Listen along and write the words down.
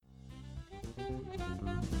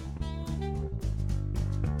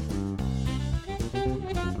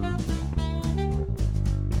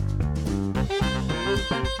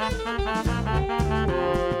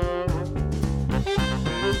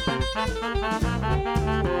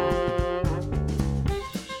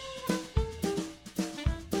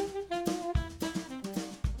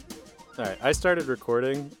All right, I started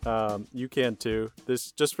recording. You can too.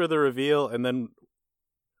 This just for the reveal, and then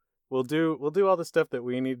we'll do all the stuff that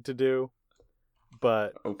we need to do.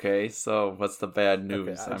 But okay, so what's the bad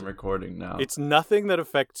news? Okay, I'm recording now. It's nothing that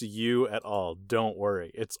affects you at all. Don't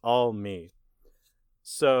worry. It's all me.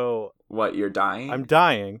 So what? You're dying? I'm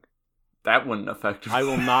dying. That wouldn't affect me. I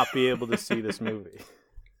will not be able to see this movie.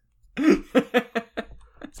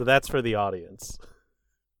 So that's for the audience.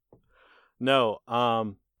 No.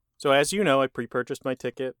 So as you know, I pre-purchased my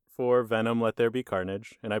ticket for Venom: Let There Be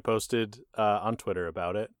Carnage, and I posted on Twitter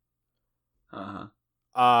about it. Uh-huh.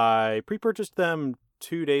 I pre-purchased them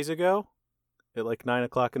 2 days ago at like 9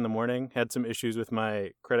 o'clock in the morning. Had some issues with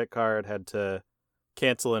my credit card. Had to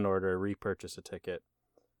cancel an order, repurchase a ticket.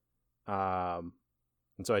 And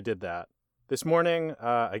so I did that. This morning,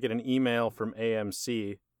 I get an email from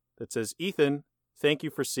AMC that says, "Ethan, thank you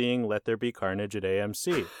for seeing Let There Be Carnage at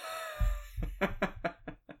AMC."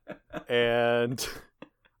 And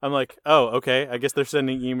I'm like, oh, okay. I guess they're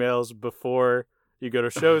sending emails before you go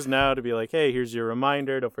to shows now to be like, hey, here's your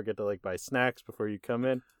reminder. Don't forget to like buy snacks before you come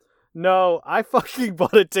in. No, I fucking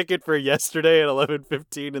bought a ticket for yesterday at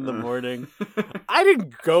 11:15 in the morning. I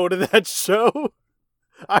didn't go to that show.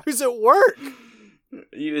 I was at work.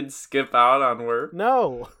 You didn't skip out on work?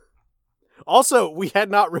 No. Also, we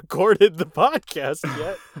had not recorded the podcast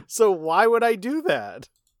yet, so why would I do that?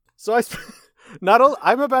 So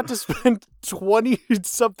I'm about to spend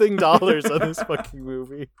 $20-something on this fucking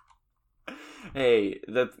movie. Hey,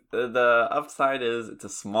 the upside is it's a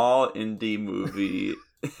small indie movie.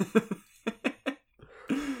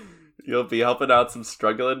 You'll be helping out some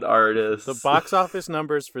struggling artists. The box office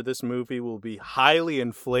numbers for this movie will be highly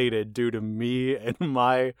inflated due to me and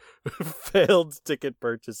my failed ticket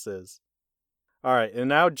purchases. All right, and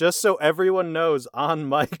now just so everyone knows, on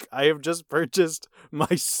mic, I have just purchased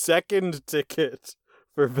my second ticket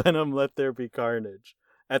for Venom: Let There Be Carnage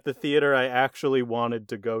at the theater I actually wanted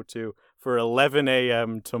to go to for 11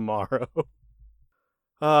 a.m. tomorrow.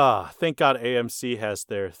 Thank God AMC has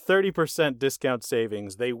their 30% discount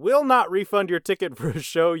savings. They will not refund your ticket for a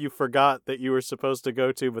show you forgot that you were supposed to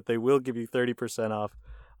go to, but they will give you 30% off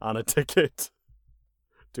on a ticket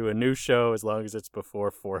to a new show as long as it's before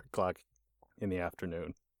 4 o'clock in the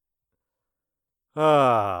afternoon.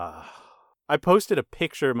 I posted a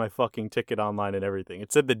picture of my fucking ticket online and everything.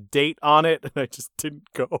 It said the date on it, and I just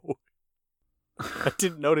didn't go. I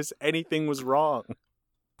didn't notice anything was wrong.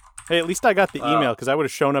 Hey, at least I got the email, because I would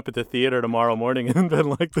have shown up at the theater tomorrow morning and been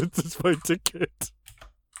like, this is my ticket.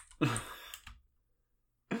 And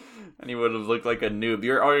you would have looked like a noob.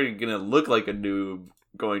 You're already going to look like a noob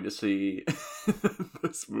going to see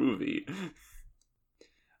this movie.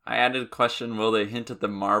 I added a question, will they hint at the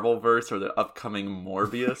Marvelverse or the upcoming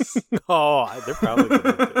Morbius? They're probably going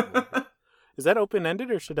to. Is that open-ended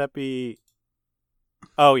or should that be...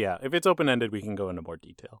 Oh, yeah. If it's open-ended, we can go into more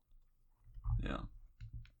detail. Yeah.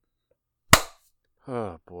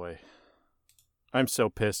 Oh, boy. I'm so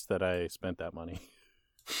pissed that I spent that money.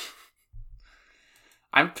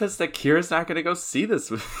 I'm pissed that Kira's not going to go see this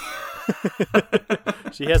movie.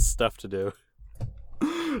 She has stuff to do.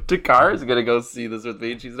 Takara is going to go see this with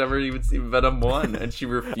me. She's never even seen Venom 1, and she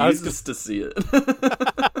refuses to see it.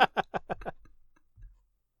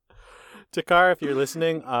 Takara, if you're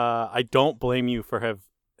listening, I don't blame you for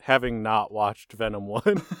having not watched Venom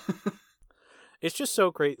 1. It's just so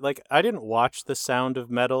great. Like, I didn't watch The Sound of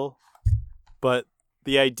Metal, but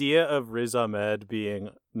the idea of Riz Ahmed being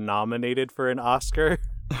nominated for an Oscar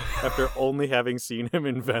after only having seen him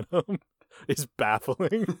in Venom is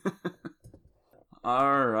baffling.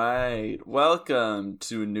 All right. Welcome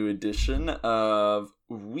to a new edition of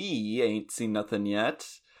We Ain't Seen Nothing Yet.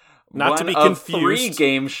 Not to be confused. 3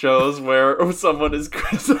 game shows where someone is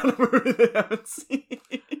quizzed on a movie they haven't seen.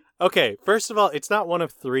 Okay, first of all, it's not one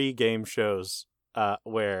of 3 game shows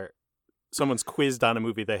where someone's quizzed on a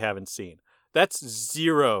movie they haven't seen. That's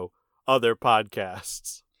 0 other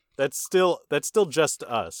podcasts. That's still just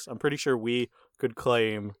us. I'm pretty sure we could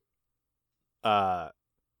claim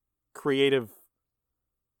creative...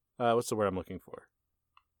 what's the word I'm looking for?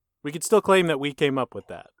 We could still claim that we came up with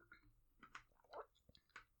that.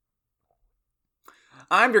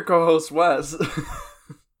 I'm your co-host, Wes.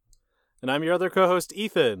 And I'm your other co-host,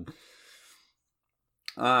 Ethan.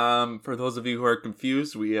 For those of you who are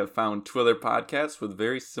confused, we have found two other podcasts with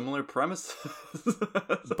very similar premises.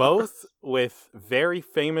 Both with very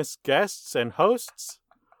famous guests and hosts,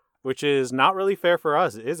 which is not really fair for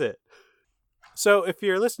us, is it? So if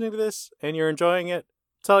you're listening to this and you're enjoying it,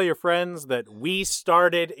 tell your friends that we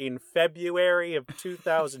started in February of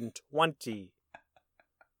 2020.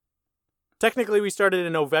 Technically, we started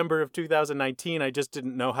in November of 2019. I just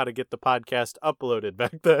didn't know how to get the podcast uploaded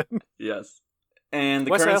back then. Yes. And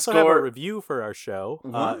the Wes, current I also score... have a review for our show,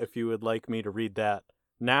 if you would like me to read that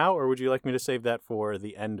now, or would you like me to save that for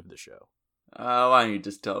the end of the show? Why don't you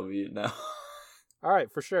just tell me now? All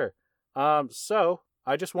right, for sure. So,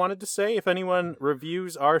 I just wanted to say, if anyone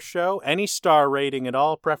reviews our show, any star rating at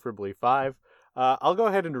all, preferably 5, I'll go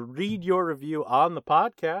ahead and read your review on the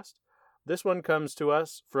podcast. This one comes to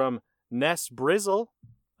us from Ness Brizzle.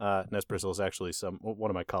 Ness Brizzle is actually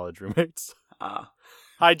one of my college roommates.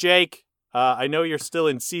 Hi, Jake. I know you're still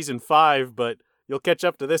in season 5, but you'll catch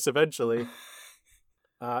up to this eventually.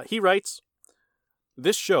 He writes,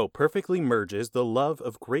 "This show perfectly merges the love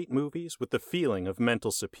of great movies with the feeling of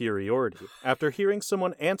mental superiority after hearing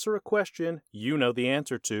someone answer a question you know the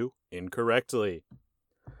answer to incorrectly.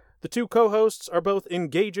 The two co-hosts are both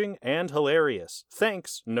engaging and hilarious,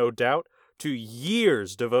 thanks, no doubt, to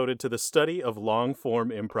years devoted to the study of long-form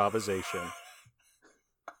improvisation."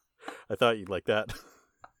 I thought you'd like that.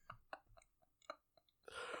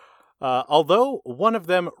 Although one of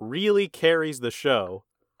them really carries the show,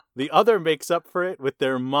 the other makes up for it with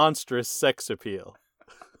their monstrous sex appeal.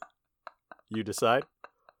 You decide.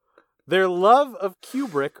 Their love of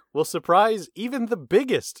Kubrick will surprise even the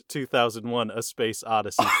biggest 2001 A Space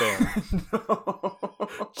Odyssey fan. No.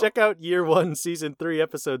 Check out Year 1, Season 3,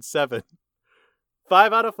 Episode 7.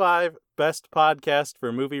 5 out of 5, best podcast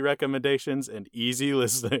for movie recommendations and easy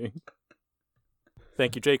listening.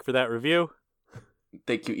 Thank you, Jake, for that review.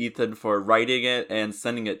 Thank you, Ethan, for writing it and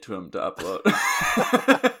sending it to him to upload.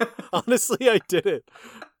 Honestly, I did it.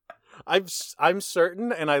 I'm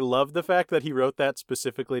certain, and I love the fact that he wrote that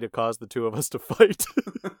specifically to cause the two of us to fight.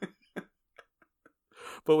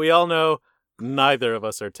 But we all know neither of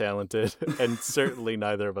us are talented, and certainly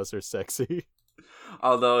neither of us are sexy.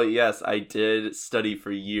 Although, yes, I did study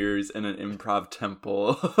for years in an improv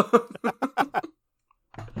temple.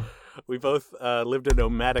 We both lived a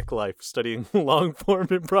nomadic life studying long-form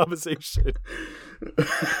improvisation.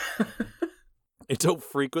 I don't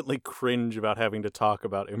frequently cringe about having to talk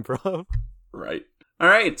about improv. Right. All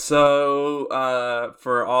right, so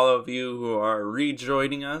for all of you who are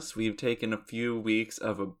rejoining us, we've taken a few weeks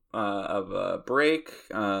of a break.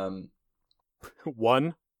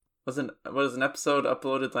 One? Was an episode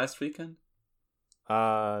uploaded last weekend?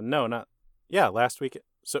 No, not... Yeah, last week.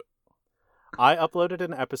 So, I uploaded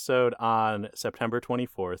an episode on September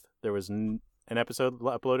 24th. There was an episode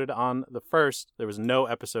uploaded on the 1st. There was no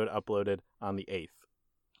episode uploaded on the 8th.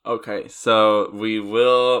 Okay, so we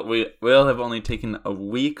will have only taken a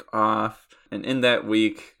week off, and in that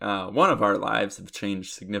week, one of our lives have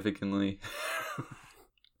changed significantly.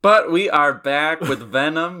 But we are back with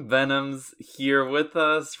Venom. Venom's here with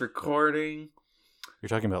us, recording. You're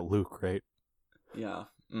talking about Luke, right? Yeah.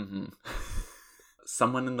 Mm-hmm.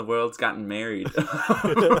 Someone in the world's gotten married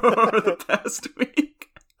over the past week.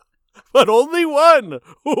 But only one!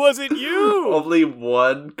 Was it you? Only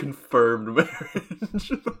one confirmed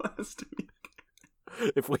marriage last week.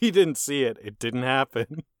 If we didn't see it, it didn't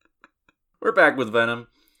happen. We're back with Venom.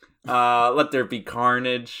 Let There Be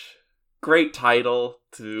Carnage. Great title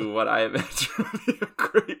to what I imagine would be a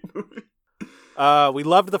great movie. We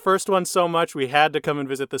loved the first one so much we had to come and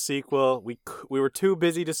visit the sequel. We were too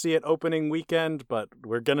busy to see it opening weekend, but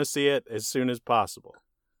we're gonna see it as soon as possible.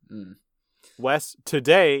 Wes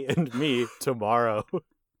today and me tomorrow.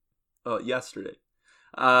 Yesterday.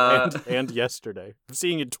 And yesterday. I'm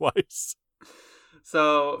seeing it twice.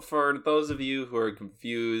 So, for those of you who are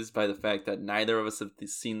confused by the fact that neither of us have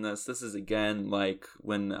seen this is again like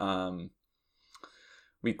when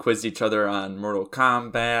we quizzed each other on Mortal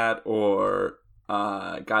Kombat or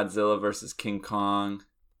Godzilla versus King Kong.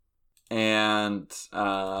 And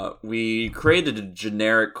we created a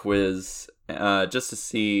generic quiz just to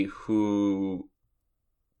see who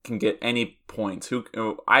can get any points.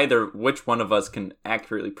 Either which one of us can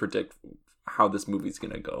accurately predict how this movie's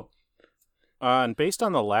going to go. And based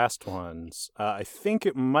on the last ones, I think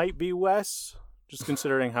it might be Wes, just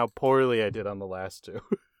considering how poorly I did on the last two.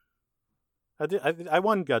 I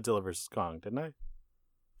won Godzilla vs. Kong, didn't I?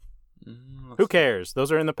 Who cares?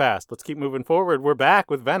 Those are in the past. Let's keep moving forward. We're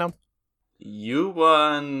back with Venom. You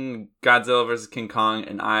won Godzilla vs. King Kong,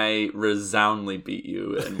 and I resoundingly beat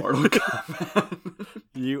you in Mortal Kombat.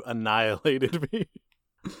 You annihilated me.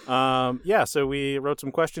 Yeah, so we wrote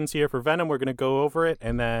some questions here for Venom. We're going to go over it,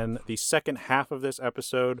 and then the second half of this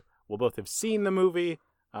episode, we'll both have seen the movie,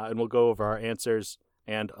 and we'll go over our answers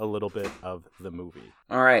and a little bit of the movie.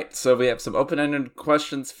 All right, so we have some open-ended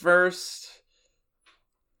questions first.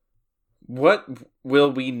 What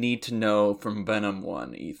will we need to know from Venom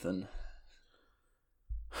 1, Ethan?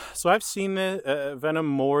 So I've seen the Venom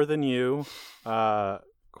more than you,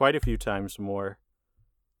 quite a few times more.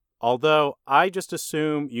 Although I just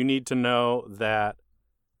assume you need to know that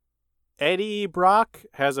Eddie Brock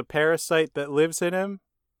has a parasite that lives in him.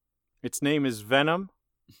 Its name is Venom.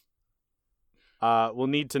 We'll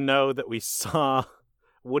need to know that we saw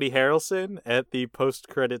Woody Harrelson at the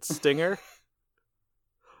post-credits stinger.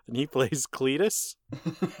 And he plays Cletus.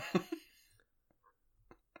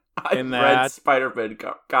 I read Spider-Man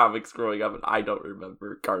comics growing up, and I don't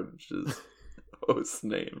remember Carnage's host's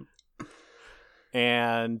name.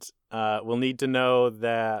 And we'll need to know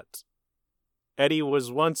that Eddie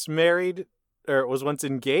was once married, or was once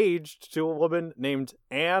engaged to a woman named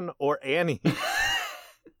Anne or Annie.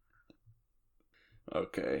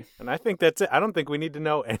 Okay. And I think that's it. I don't think we need to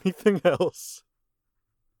know anything else.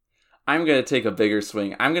 I'm going to take a bigger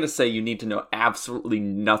swing. I'm going to say you need to know absolutely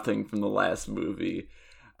nothing from the last movie.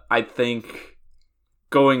 I think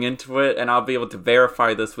going into it, and I'll be able to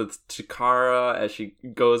verify this with Chikara as she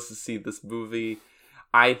goes to see this movie,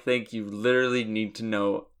 I think you literally need to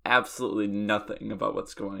know absolutely nothing about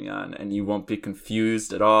what's going on, and you won't be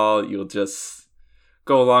confused at all. You'll just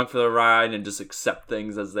go along for the ride and just accept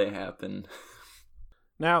things as they happen.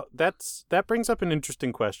 Now, that brings up an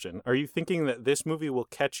interesting question. Are you thinking that this movie will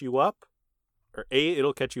catch you up? Or A,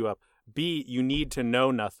 it'll catch you up. B, you need to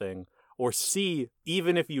know nothing. Or C,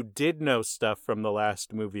 even if you did know stuff from the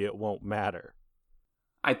last movie, it won't matter.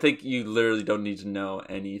 I think you literally don't need to know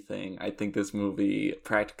anything. I think this movie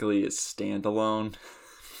practically is standalone.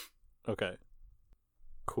 Okay.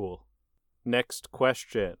 Cool. Next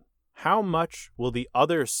question. How much will the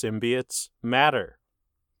other symbiotes matter?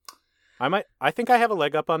 I think I have a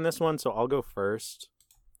leg up on this one, so I'll go first.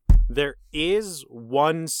 There is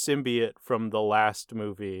one symbiote from the last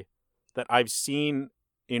movie that I've seen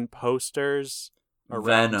in posters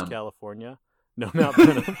around Venom. California. No, not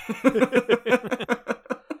Venom.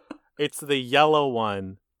 It's the yellow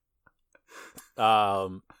one.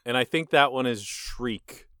 And I think that one is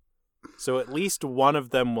Shriek. So at least one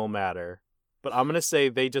of them will matter. But I'm going to say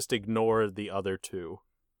they just ignore the other two.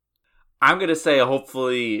 I'm going to say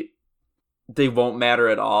hopefully they won't matter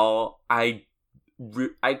at all. I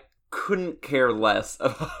couldn't care less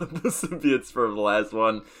about the symbiotes from the last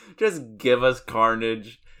one. Just give us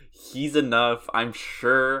Carnage. He's enough. I'm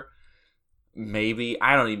sure. Maybe.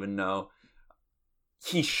 I don't even know.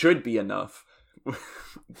 He should be enough.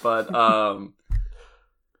 But,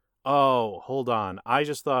 Oh, hold on. I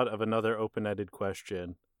just thought of another open-ended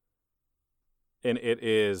question. And it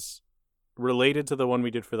is related to the one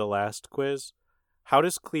we did for the last quiz. How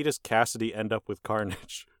does Cletus Cassidy end up with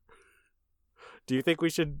Carnage? Do you think we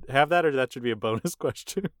should have that, or that should be a bonus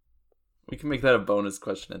question? We can make that a bonus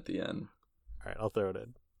question at the end. All right, I'll throw it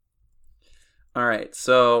in. All right,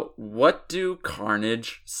 so what do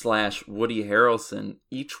Carnage / Woody Harrelson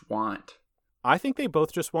each want? I think they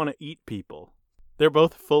both just want to eat people. They're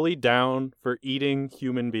both fully down for eating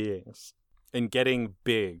human beings and getting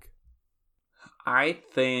big. I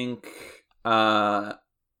think Woody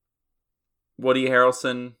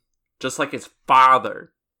Harrelson, just like his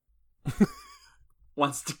father,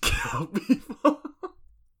 wants to kill people.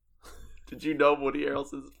 Did you know Woody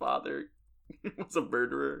Harrelson's father was a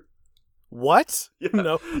murderer? What? Yeah.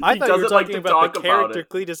 No, I thought you were talking about the character about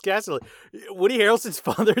Cletus Cassidy. Woody Harrelson's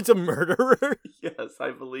father is a murderer? Yes,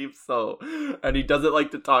 I believe so. And he doesn't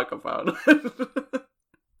like to talk about it.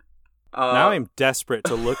 Now I'm desperate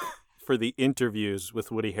to look for the interviews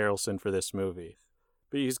with Woody Harrelson for this movie.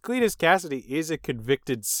 Because Cletus Cassidy is a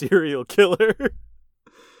convicted serial killer.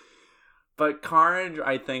 But Carnage,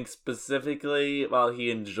 I think specifically, while he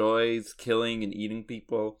enjoys killing and eating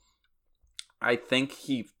people, I think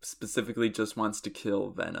he specifically just wants to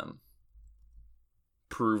kill Venom.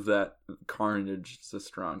 Prove that Carnage is the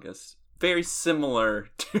strongest. Very similar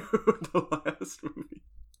to the last movie.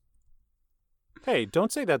 Hey,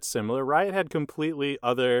 don't say that's similar. Riot had completely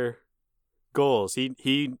other goals.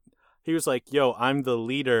 He was like, yo, I'm the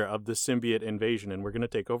leader of the symbiote invasion and we're going to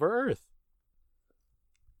take over Earth.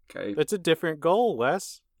 Okay. That's a different goal,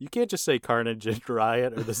 Wes. You can't just say Carnage and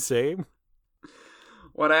Riot are the same.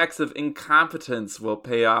 What acts of incompetence will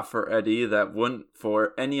pay off for Eddie that wouldn't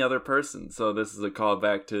for any other person? So this is a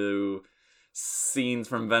callback to scenes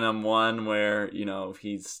from Venom 1 where, you know,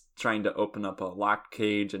 he's trying to open up a locked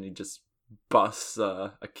cage and he just busts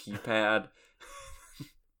a keypad.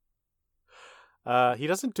 He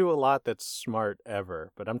doesn't do a lot that's smart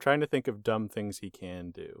ever, but I'm trying to think of dumb things he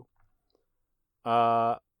can do.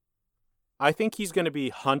 I think he's going to be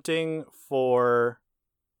hunting for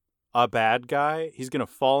a bad guy. He's going to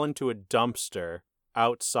fall into a dumpster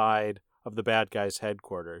outside of the bad guy's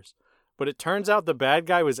headquarters. But it turns out the bad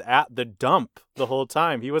guy was at the dump the whole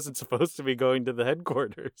time. He wasn't supposed to be going to the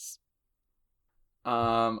headquarters.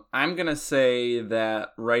 I'm going to say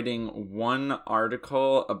that writing one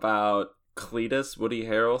article about Cletus, Woody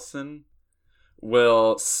Harrelson,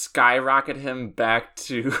 will skyrocket him back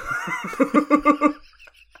to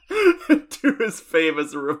to his fame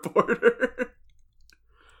as a reporter.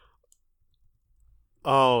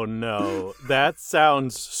 Oh no, that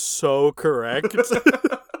sounds so correct.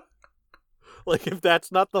 Like, if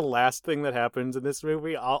that's not the last thing that happens in this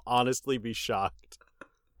movie, I'll honestly be shocked.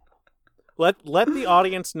 Let the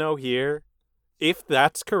audience know here. If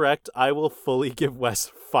that's correct, I will fully give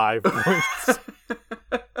Wes 5 points.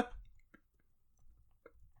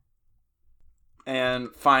 And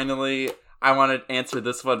finally, I want to answer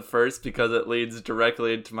this one first because it leads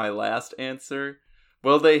directly into my last answer.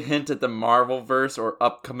 Will they hint at the Marvelverse or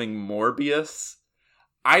upcoming Morbius?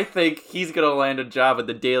 I think he's going to land a job at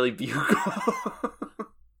the Daily Bugle.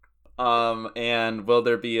 And will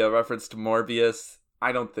there be a reference to Morbius?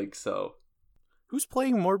 I don't think so. Who's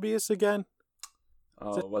playing Morbius again?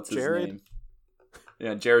 Oh, what's his Jared? name?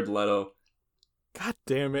 Yeah, Jared Leto. God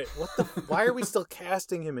damn it. Why are we still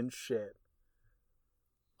casting him in shit?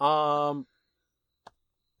 I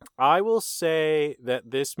will say that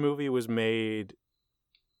this movie was made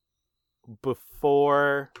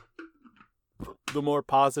before the more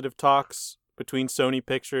positive talks between Sony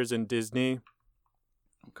Pictures and Disney.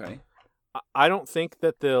 Okay. I don't think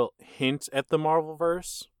that they'll hint at the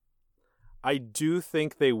Marvelverse. I do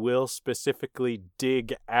think they will specifically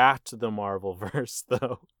dig at the Marvelverse,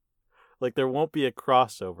 though. Like, there won't be a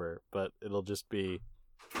crossover, but it'll just be,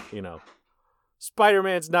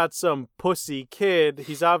 Spider-Man's not some pussy kid.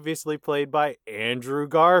 He's obviously played by Andrew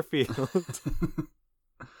Garfield.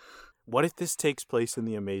 What if this takes place in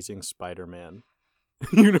the Amazing Spider-Man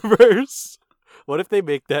universe? What if they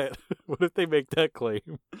make that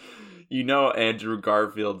claim? Andrew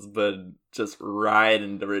Garfield's been just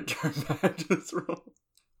riding to return back to this role.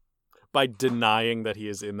 By denying that he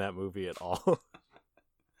is in that movie at all.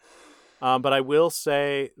 But I will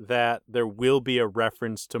say that there will be a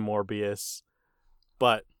reference to Morbius,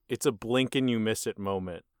 but it's a blink and you miss it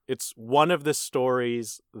moment. It's one of the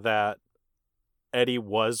stories that Eddie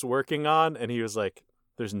was working on, and he was like,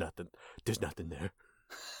 there's nothing there.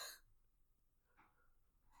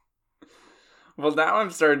 Well, now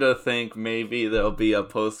I'm starting to think maybe there'll be a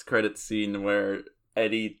post-credit scene where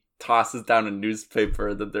Eddie tosses down a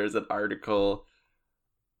newspaper that there's an article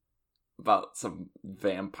about some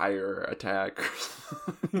vampire attack.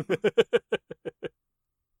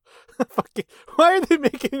 Why are they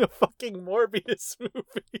making a fucking Morbius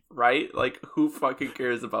movie? Right? Like, who fucking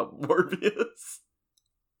cares about Morbius?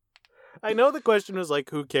 I know the question was like,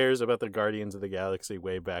 who cares about the Guardians of the Galaxy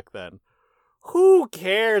way back then? Who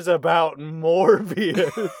cares about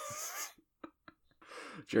Morbius?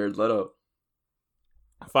 Jared Leto.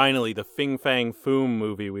 Finally, the Fing Fang Foom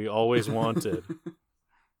movie we always wanted.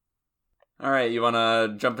 All right, you want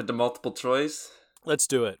to jump into multiple choice? Let's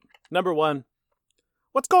do it. Number 1.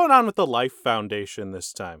 What's going on with the Life Foundation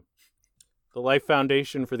this time? The Life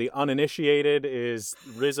Foundation, for the uninitiated, is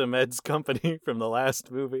Riz Ahmed's company from the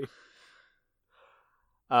last movie.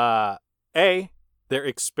 A, they're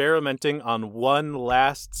experimenting on one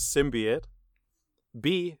last symbiote.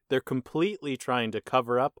 B, they're completely trying to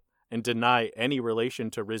cover up and deny any relation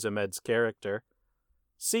to Riz Ahmed's character.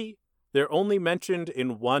 C, they're only mentioned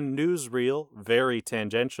in one newsreel, very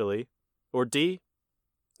tangentially. Or D,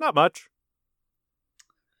 not much.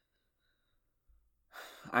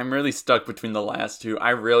 I'm really stuck between the last two.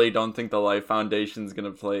 I really don't think the Life Foundation's going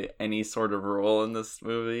to play any sort of role in this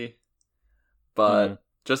movie. But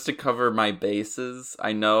just to cover my bases,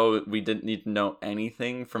 I know we didn't need to know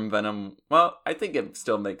anything from Venom. Well, I think it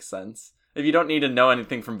still makes sense. If you don't need to know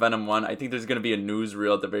anything from Venom 1, I think there's going to be a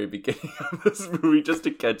newsreel at the very beginning of this movie just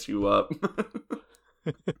to catch you up.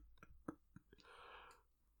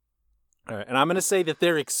 All right, and I'm going to say that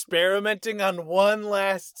they're experimenting on one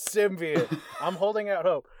last symbiote. I'm holding out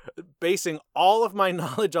hope, basing all of my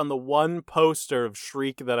knowledge on the one poster of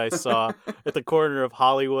Shriek that I saw at the corner of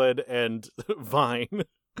Hollywood and Vine.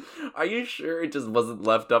 Are you sure it just wasn't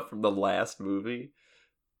left up from the last movie?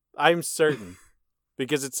 I'm certain,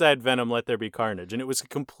 because it said Venom, Let There Be Carnage, and it was a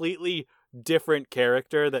completely different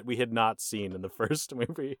character that we had not seen in the first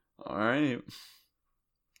movie. All right.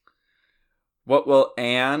 What will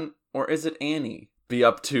Anne, or is it Annie, be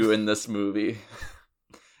up to in this movie?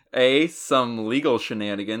 A, some legal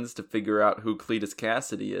shenanigans to figure out who Cletus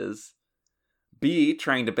Cassidy is. B,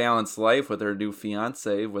 trying to balance life with her new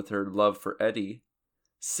fiancé with her love for Eddie.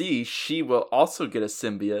 C, she will also get a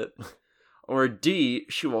symbiote. Or D,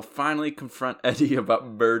 she will finally confront Eddie about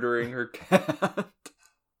murdering her cat.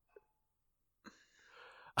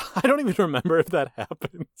 I don't even remember if that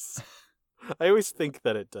happens. I always think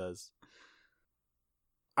that it does.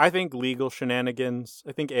 I think legal shenanigans.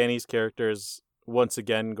 I think Annie's character is once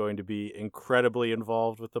again going to be incredibly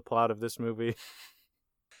involved with the plot of this movie.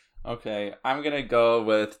 Okay, I'm gonna go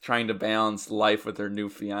with trying to balance life with her new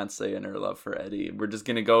fiancé and her love for Eddie. We're just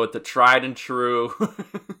gonna go with the tried and true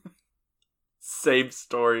same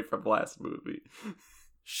story from last movie.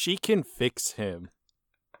 She can fix him.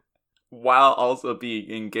 While also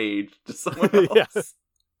being engaged to someone else. Yeah.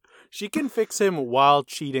 She can fix him while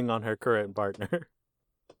cheating on her current partner.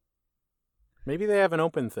 Maybe they have an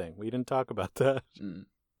open thing. We didn't talk about that.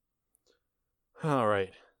 All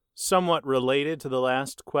right. Somewhat related to the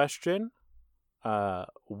last question.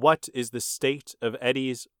 What is the state of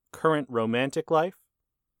Eddie's current romantic life?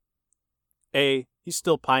 A, he's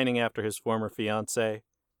still pining after his former fiancée.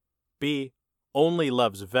 B, only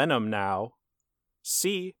loves Venom now.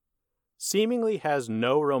 C, seemingly has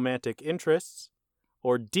no romantic interests.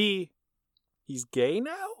 Or D, he's gay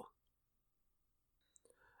now?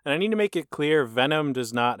 And I need to make it clear, Venom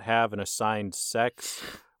does not have an assigned sex,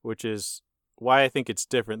 which is why I think it's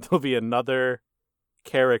different. There'll be another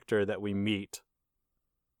character that we meet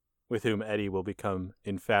with whom Eddie will become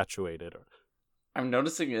infatuated. I'm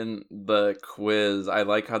noticing in the quiz, I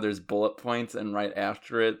like how there's bullet points and right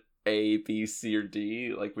after it, A, B, C, or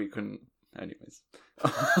D. Like we couldn't... Anyways.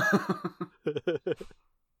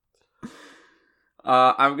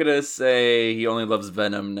 I'm gonna say he only loves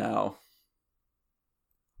Venom now.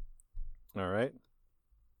 All right.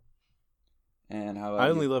 And how about I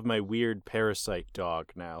you? only love my weird parasite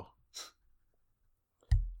dog now.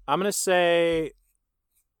 I'm going to say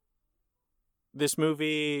this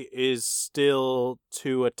movie is still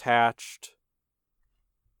too attached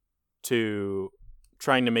to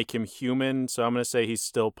trying to make him human, so I'm going to say he's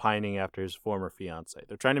still pining after his former fiancée.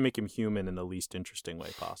 They're trying to make him human in the least interesting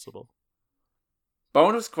way possible.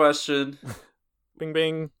 Bonus question. Bing,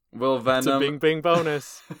 bing. Will Venom... It's a bing, bing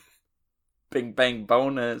bonus. Bing bang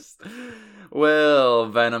bonus. Will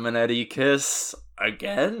Venom and Eddie kiss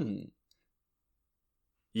again?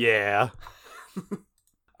 Yeah.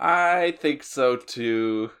 I think so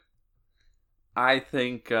too. I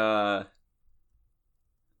think Andy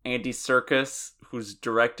Serkis, who's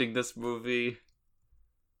directing this movie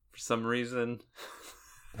for some reason,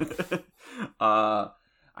 I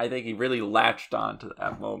think he really latched on to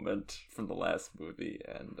that moment from the last movie,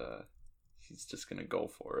 and he's just gonna go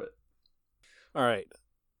for it. All right.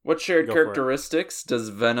 What shared Go for it. characteristics does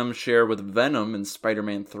Venom share with Venom in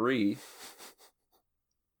Spider-Man 3?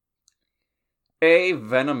 A,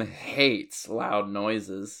 Venom hates loud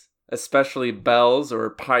noises, especially bells or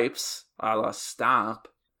pipes, a la Stomp.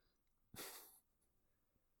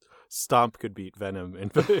 Stomp could beat Venom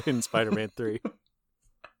in Spider-Man 3.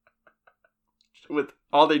 With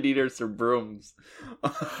all they need are some brooms.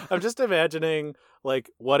 I'm just imagining, like,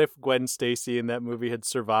 what if Gwen Stacy in that movie had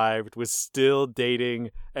survived, was still dating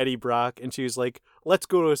Eddie Brock, and she was like, let's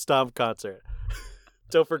go to a Stomp concert.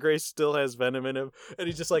 Topher Grace still has Venom in him, and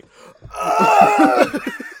he's just like, ah!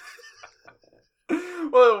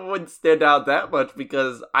 Well, it wouldn't stand out that much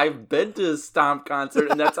because I've been to a Stomp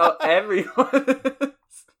concert, and that's how everyone is.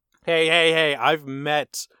 Hey, I've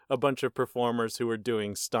met a bunch of performers who were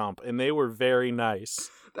doing Stomp, and they were very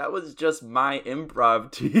nice. That was just my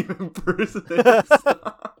improv team impersonating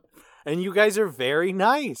Stomp. And you guys are very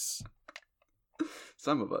nice.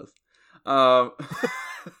 Some of us.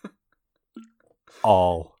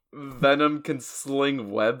 All. Venom can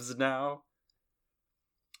sling webs now.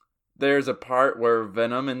 There's a part where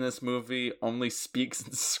Venom in this movie only speaks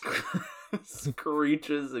and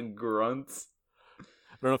screeches and grunts.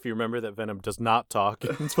 I don't know if you remember that Venom does not talk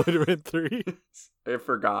in Spider-Man 3. I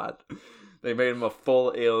forgot. They made him a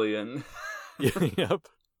full alien. Yep.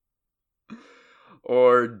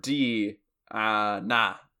 Or D.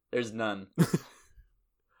 Nah, there's none.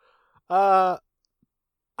 I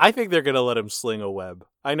think they're going to let him sling a web.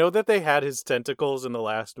 I know that they had his tentacles in the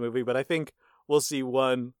last movie, but I think we'll see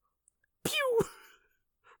one pew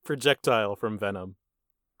projectile from Venom.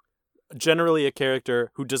 Generally a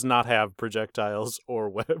character who does not have projectiles or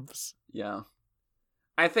webs. Yeah.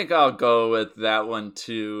 I think I'll go with that one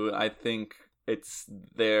too. I think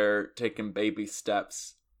they're taking baby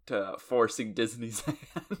steps to forcing Disney's hand.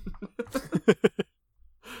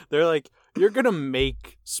 They're like, you're gonna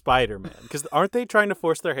make Spider-Man, because aren't they trying to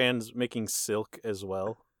force their hands making Silk as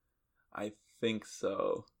well? I think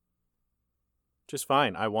so. Just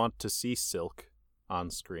fine. I want to see Silk on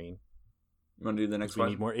screen. You want to do the next We one?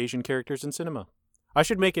 need more Asian characters in cinema. I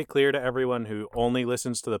should make it clear to everyone who only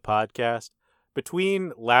listens to the podcast,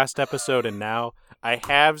 between last episode and now, I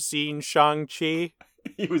have seen Shang-Chi.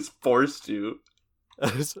 He was forced to.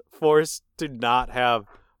 I was forced to not have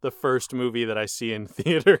the first movie that I see in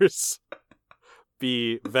theaters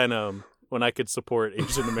be Venom when I could support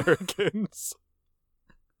Asian Americans.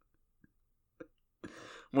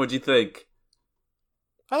 What'd you think?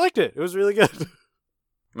 I liked it. It was really good.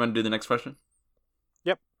 You want to do the next question?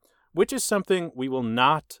 Yep. Which is something we will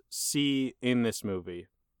not see in this movie.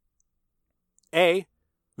 A,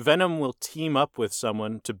 Venom will team up with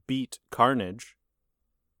someone to beat Carnage.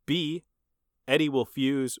 B, Eddie will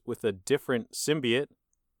fuse with a different symbiote.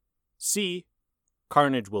 C,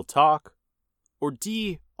 Carnage will talk. Or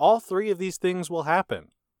D, all three of these things will happen.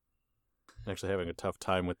 I'm actually having a tough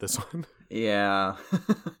time with this one. Yeah.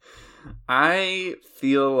 I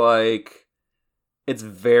feel like it's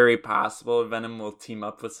very possible Venom will team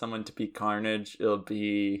up with someone to beat Carnage. It'll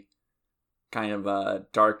be kind of a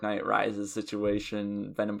Dark Knight Rises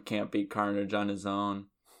situation. Venom can't beat Carnage on his own.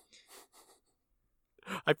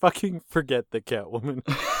 I fucking forget the Catwoman.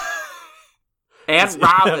 And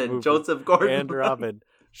Robin, Joseph Gordon. And Robin.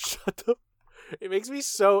 Shut up. It makes me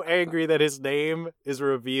so angry that his name is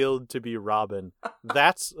revealed to be Robin.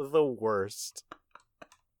 That's the worst.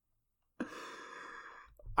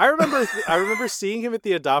 I remember seeing him at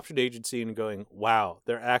the adoption agency and going, wow,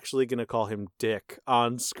 they're actually going to call him Dick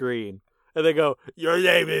on screen. And they go, your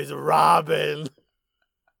name is Robin.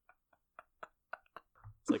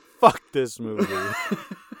 It's like, fuck this movie.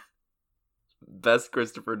 Best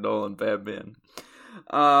Christopher Nolan Batman.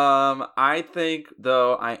 I think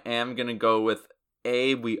though I am gonna go with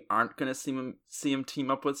A. We aren't gonna see him team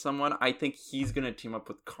up with someone. I think he's gonna team up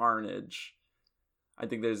with Carnage. I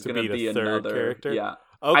think there's gonna be another character. Yeah.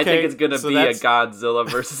 Okay, I think it's gonna be a that's Godzilla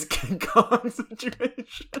versus King Kong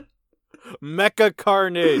situation. Mecha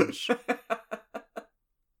Carnage.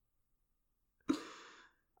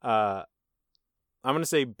 I'm gonna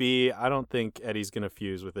say B. I don't think Eddie's gonna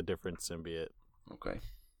fuse with a different symbiote. Okay.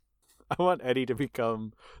 I want Eddie to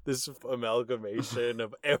become this amalgamation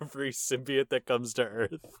of every symbiote that comes to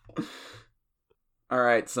Earth. All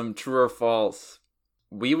right, some true or false.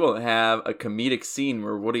 We will have a comedic scene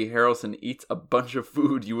where Woody Harrelson eats a bunch of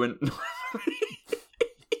food you wouldn't normally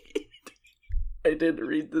eat. I didn't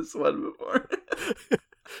read this one before.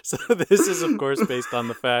 So this is, of course, based on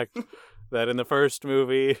the fact that in the first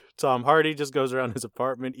movie, Tom Hardy just goes around his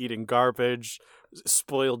apartment eating garbage,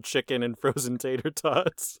 spoiled chicken, and frozen tater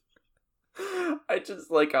tots. I just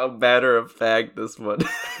like how matter of fact this one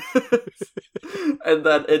is. And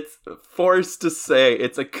that it's forced to say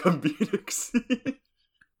it's a comedic scene.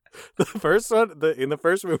 The first one, in the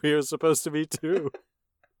first movie, it was supposed to be too.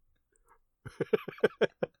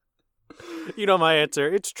 You know my answer.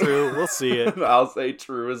 It's true. We'll see it. I'll say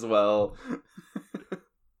true as well.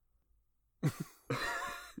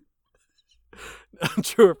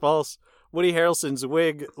 True or false? Woody Harrelson's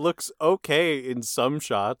wig looks okay in some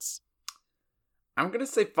shots. I'm gonna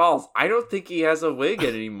say false. I don't think he has a wig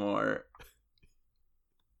anymore.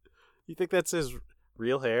 You think that's his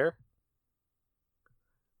real hair?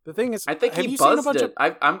 The thing is, I think he buzzed it.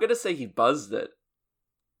 I'm gonna say he buzzed it.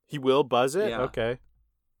 He will buzz it? Yeah. Okay.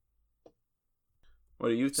 What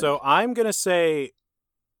do you think? So I'm gonna say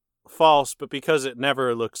false, but because it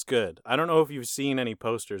never looks good. I don't know if you've seen any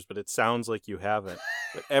posters, but it sounds like you haven't.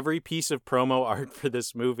 But every piece of promo art for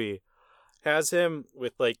this movie has him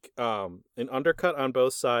with like an undercut on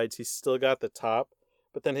both sides. He's still got the top,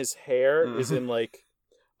 but then his hair is in like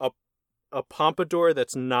a pompadour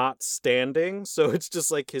that's not standing, so it's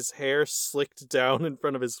just like his hair slicked down in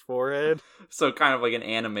front of his forehead. So kind of like an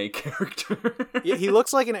anime character. Yeah, he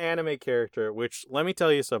looks like an anime character, which, let me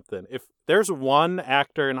tell you something. If there's one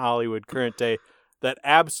actor in Hollywood current day that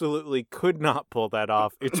absolutely could not pull that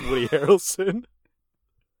off, it's Woody Harrelson.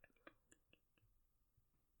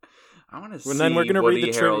 I want to see then we're gonna Woody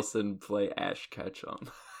read the Harrelson play Ash Ketchum.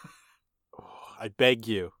 I beg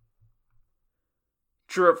you.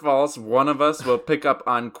 True or false, one of us will pick up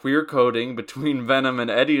on queer coding between Venom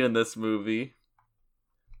and Eddie in this movie.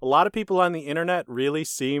 A lot of people on the internet really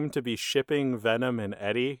seem to be shipping Venom and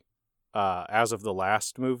Eddie as of the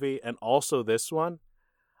last movie, and also this one.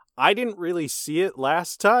 I didn't really see it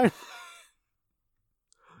last time.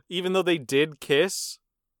 even though they did kiss.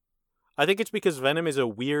 I think it's because Venom is a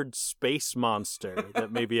weird space monster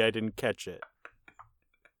that maybe I didn't catch it.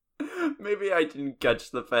 Maybe I didn't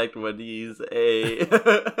catch the fact when he's a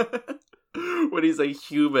when he's a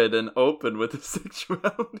human and open with his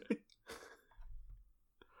sexuality.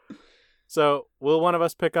 So, will one of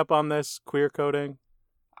us pick up on this queer coding?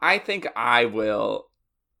 I think I will,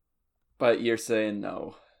 but you're saying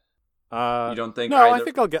no. You don't think? No, either...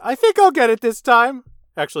 I think I'll get it this time.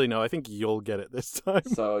 Actually, no, I think you'll get it this time.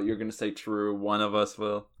 So you're gonna say true. One of us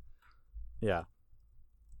will. Yeah.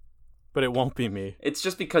 But it won't be me. It's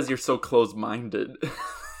just because you're so close-minded.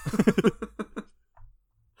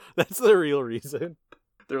 That's the real reason.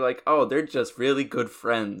 They're like, oh, they're just really good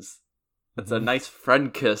friends. It's a nice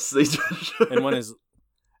friend kiss. And one is...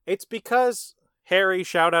 It's because, Harry,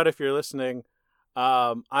 shout out if you're listening,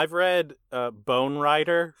 I've read Bone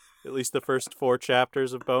Rider, at least the first 4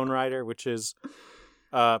 chapters of Bone Rider, which is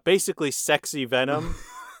basically sexy Venom.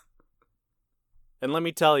 And let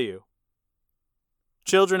me tell you,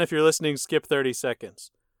 children, if you're listening, skip 30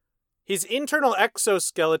 seconds. His internal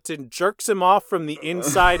exoskeleton jerks him off from the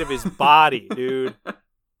inside of his body, dude.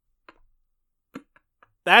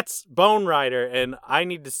 That's Bone Rider, and I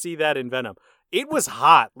need to see that in Venom. It was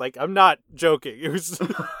hot. Like, I'm not joking. It was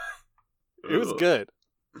good.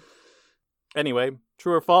 Anyway,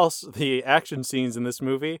 true or false, the action scenes in this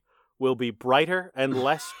movie will be brighter and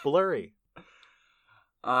less blurry.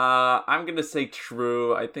 I'm gonna say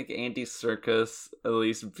true. I think Andy Serkis, at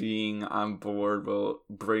least being on board,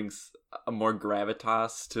 brings a more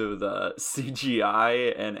gravitas to the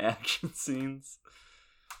CGI and action scenes.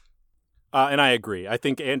 And I agree. I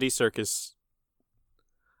think Andy Serkis...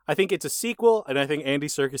 I think it's a sequel, and I think Andy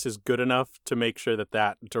Serkis is good enough to make sure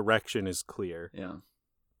that direction is clear. Yeah.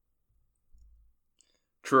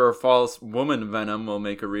 True or false, Woman Venom will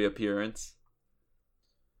make a reappearance.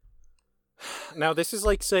 Now, this is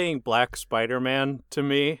like saying Black Spider-Man to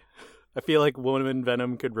me. I feel like Woman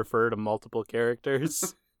Venom could refer to multiple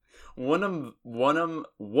characters. Woman Venom.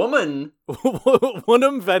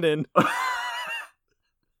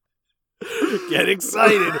 Get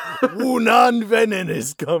excited. Wunan Venom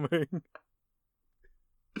is coming.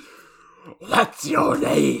 What's your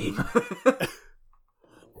name?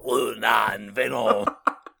 Wunan Venom.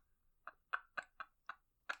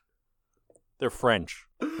 They're French.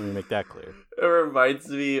 Let me make that clear. It reminds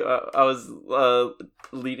me, I was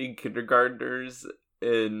leading kindergartners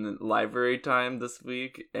in library time this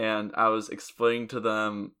week, and I was explaining to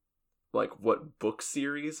them, like, what book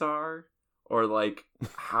series are, or, like,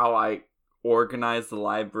 how I organize the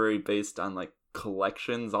library based on, like,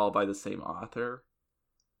 collections all by the same author.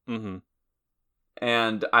 Mm-hmm.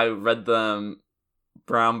 And I read them,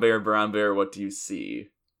 Brown Bear, what do you see?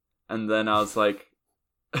 And then I was like...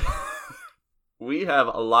 We have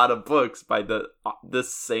a lot of books by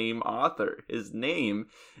this same author. His name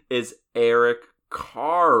is Eric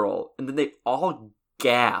Carle. And then they all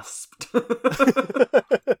gasped.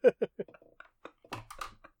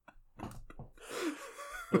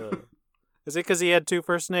 Is it because he had 2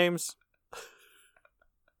 first names?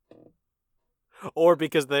 Or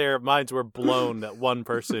because their minds were blown that one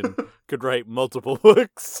person could write multiple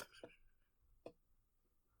books?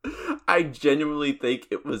 I genuinely think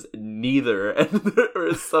it was neither, and there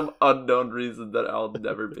is some unknown reason that I'll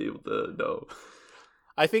never be able to know.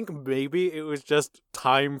 I think maybe it was just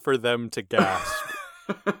time for them to gasp.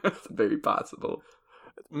 It's very possible.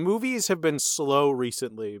 Movies have been slow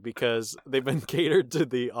recently because they've been catered to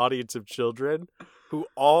the audience of children who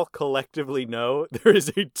all collectively know there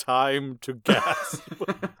is a time to gasp.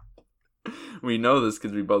 We know this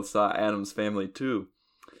because we both saw Addams Family too.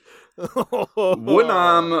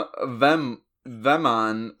 Wunam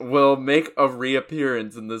Veman will make a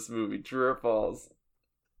reappearance in this movie. True or false?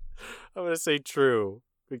 I'm going to say true,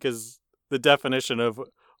 because the definition of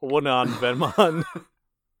Wunam Veman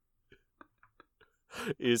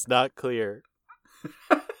is not clear.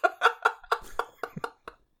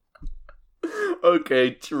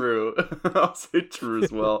 Okay, true. I'll say true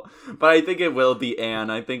as well. But I think it will be Anne.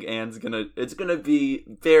 I think Anne's it's gonna be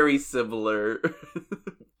very similar.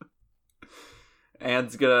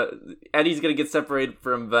 Eddie's gonna get separated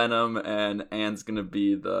from Venom, and Anne's gonna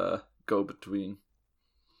be the go-between.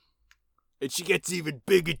 And she gets even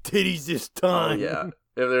bigger titties this time. Oh, yeah.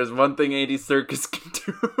 If there's one thing Andy Serkis can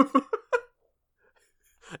do,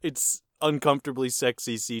 it's uncomfortably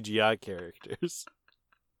sexy CGI characters.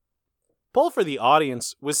 Poll for the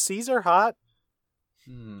audience. Was Caesar hot?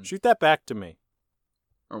 Shoot that back to me.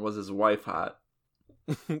 Or was his wife hot?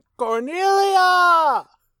 Cornelia!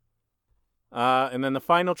 And then the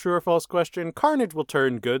final true or false question. Carnage will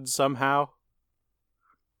turn good somehow.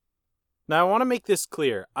 Now, I want to make this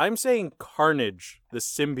clear. I'm saying Carnage, the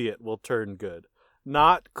symbiote, will turn good,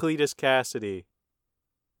 not Cletus Cassidy.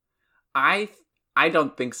 I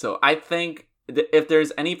don't think so. I think if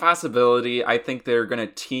there's any possibility, I think they're going to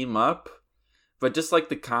team up. But just like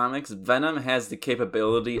the comics, Venom has the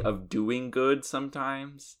capability of doing good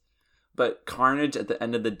sometimes. But Carnage, at the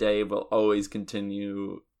end of the day, will always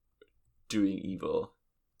continue doing evil.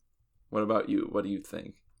 What about you? What do you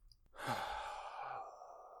think?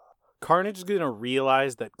 Carnage is going to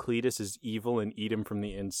realize that Cletus is evil and eat him from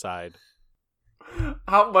the inside.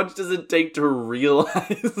 How much does it take to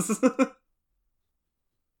realize?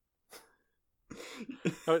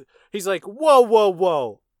 He's like, whoa, whoa,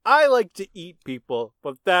 whoa. I like to eat people,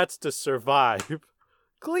 but that's to survive.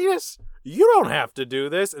 Cletus, you don't have to do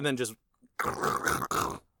this. And then just...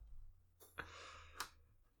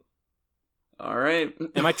 All right.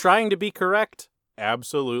 Am I trying to be correct?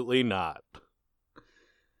 Absolutely not.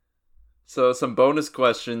 So, some bonus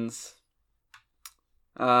questions.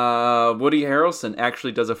 Woody Harrelson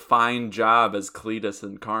actually does a fine job as Cletus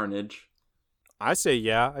in Carnage. I say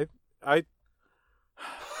yeah. I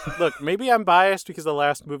Look, maybe I'm biased because the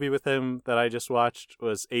last movie with him that I just watched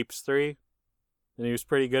was Apes 3, and he was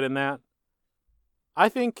pretty good in that. I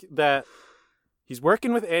think that he's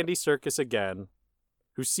working with Andy Serkis again,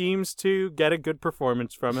 who seems to get a good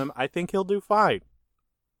performance from him. I think he'll do fine.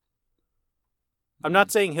 I'm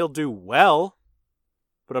not saying he'll do well,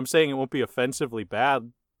 but I'm saying it won't be offensively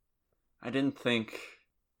bad. I didn't think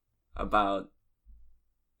about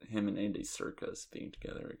him and Andy Serkis being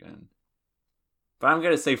together again. But I'm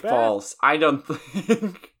going to say false. I don't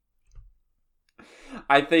think...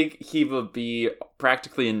 I think he will be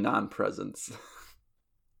practically in non-presence.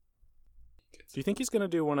 Do you think he's going to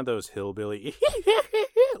do one of those hillbilly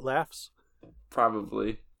laughs?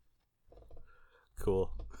 Probably.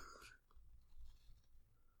 Cool.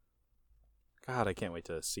 God, I can't wait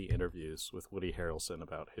to see interviews with Woody Harrelson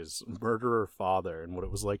about his murderer father and what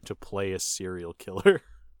it was like to play a serial killer.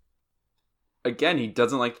 Again, he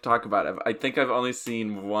doesn't like to talk about it. I think I've only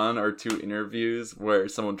seen 1 or 2 interviews where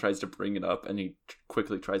someone tries to bring it up and he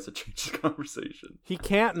quickly tries to change the conversation. He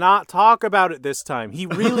can't not talk about it this time. He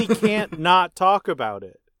really can't not talk about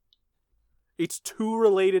it. It's too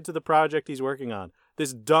related to the project he's working on.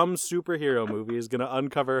 This dumb superhero movie is going to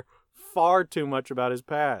uncover far too much about his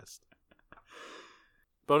past.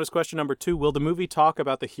 Bonus question number 2. Will the movie talk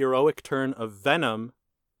about the heroic turn of Venom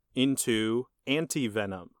into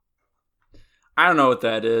anti-Venom? I don't know what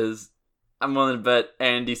that is. I'm willing to bet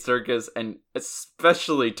Andy Serkis and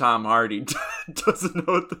especially Tom Hardy doesn't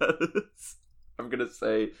know what that is. I'm going to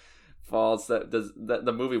say false. That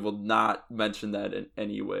the movie will not mention that in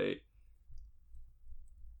any way.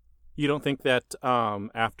 You don't think that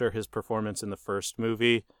after his performance in the first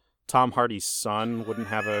movie, Tom Hardy's son wouldn't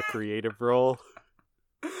have a creative role?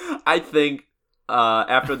 I think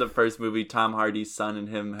after the first movie, Tom Hardy's son and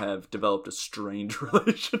him have developed a strange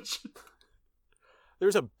relationship.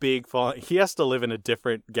 There's a big fall. He has to live in a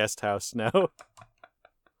different guest house now.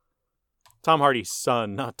 Tom Hardy's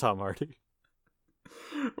son, not Tom Hardy.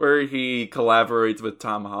 Where he collaborates with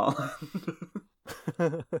Tom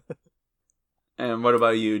Holland. And what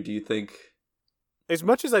about you? Do you think... As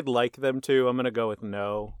much as I'd like them to, I'm going to go with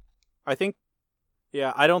no. I think...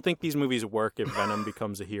 Yeah, I don't think these movies work if Venom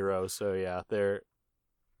becomes a hero. So yeah,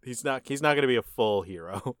 he's not going to be a full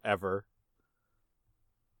hero ever.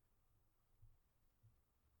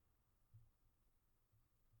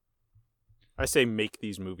 I say make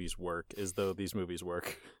these movies work as though these movies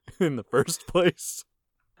work in the first place.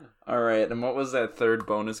 All right, and what was that third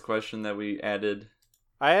bonus question that we added?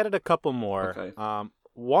 I added a couple more. Okay.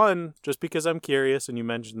 One, just because I'm curious and you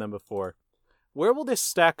mentioned them before. Where will this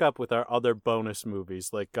stack up with our other bonus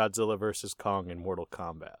movies like Godzilla vs. Kong and Mortal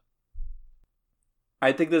Kombat?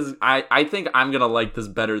 I think I think I'm going to like this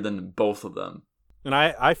better than both of them. And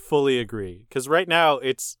I fully agree. Because right now,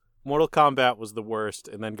 it's Mortal Kombat was the worst,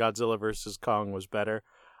 and then Godzilla vs. Kong was better.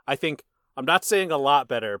 I think, I'm not saying a lot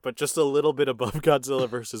better, but just a little bit above Godzilla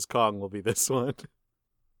vs. Kong will be this one.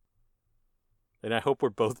 And I hope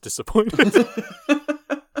we're both disappointed.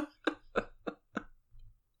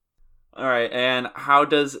 All right, and how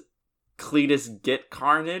does Cletus get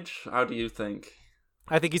Carnage? How do you think?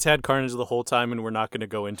 I think he's had Carnage the whole time, and we're not going to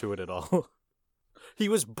go into it at all. He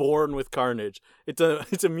was born with Carnage. It's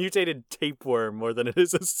a mutated tapeworm more than it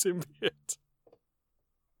is a symbiote.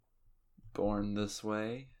 Born this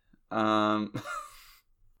way. I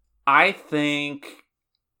think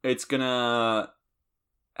it's gonna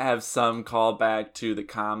have some callback to the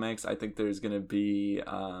comics. I think there's gonna be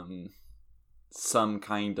some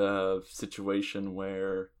kind of situation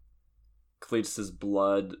where Cletus's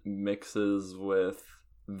blood mixes with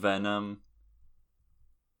Venom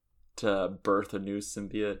to birth a new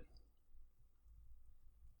symbiote.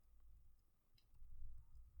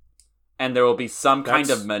 And there will be some kind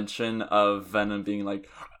of mention of Venom being like,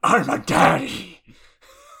 I'm a daddy!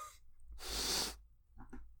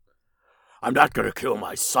 I'm not gonna kill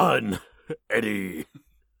my son, Eddie.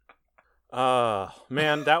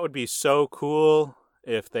 Man, that would be so cool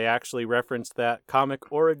if they actually referenced that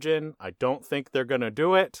comic origin. I don't think they're gonna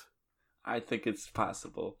do it. I think it's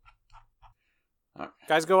possible.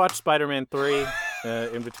 Guys, go watch Spider-Man 3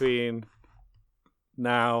 in between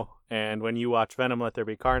now and when you watch Venom Let There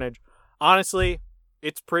Be Carnage. Honestly,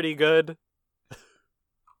 it's pretty good.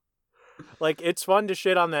 Like, it's fun to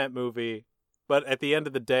shit on that movie, but at the end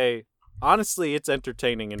of the day, honestly, it's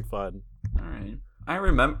entertaining and fun. All right. I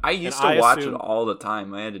remember. I used to watch it all the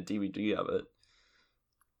time. I had a DVD of it.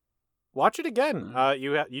 Watch it again.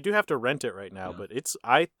 You do have to rent it right now, but it's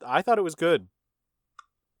I thought it was good.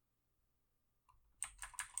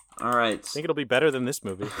 All right. I think it'll be better than this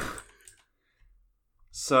movie.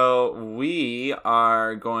 So we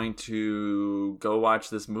are going to go watch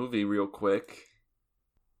this movie real quick.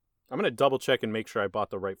 I'm going to double check and make sure I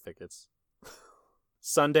bought the right tickets.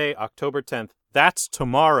 Sunday, October 10th. That's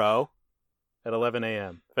tomorrow at 11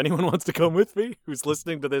 a.m. If anyone wants to come with me, who's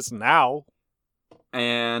listening to this now.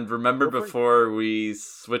 And remember, before we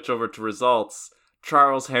switch over to results,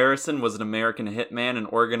 Charles Harrison was an American hitman and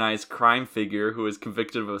organized crime figure who was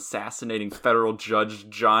convicted of assassinating federal judge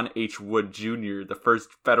John H. Wood Jr., the first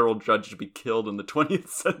federal judge to be killed in the 20th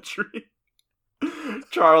century.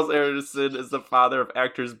 Charles Harrison is the father of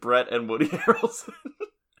actors Brett and Woody Harrelson.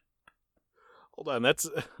 Hold on, that's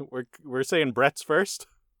we're saying Brett's first?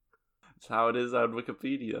 That's how it is on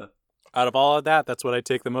Wikipedia. Out of all of that, that's what I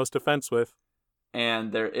take the most offense with.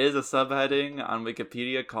 And there is a subheading on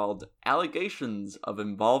Wikipedia called Allegations of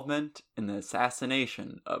Involvement in the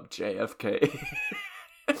Assassination of JFK.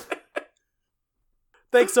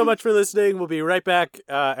 Thanks so much for listening. We'll be right back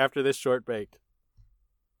after this short break.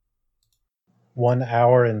 1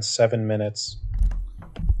 hour and 7 minutes.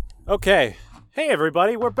 Okay. Hey,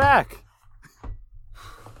 everybody, we're back.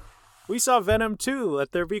 We saw Venom 2,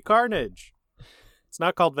 Let There Be Carnage. It's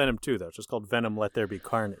not called Venom 2, though. It's just called Venom Let There Be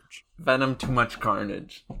Carnage. Venom Too Much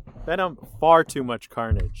Carnage. Venom Far Too Much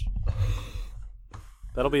Carnage.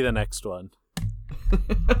 That'll be the next one.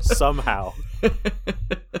 Somehow.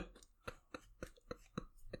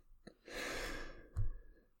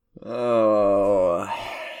 Oh.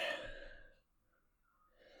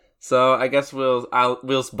 So I guess we'll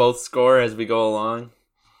both score as we go along.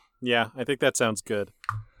 Yeah, I think that sounds good.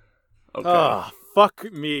 Okay. Oh,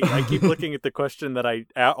 fuck me. I keep looking at the question that I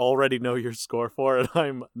already know your score for, and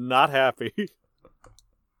I'm not happy.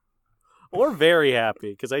 Or very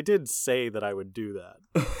happy, because I did say that I would do that.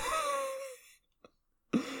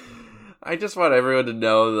 I just want everyone to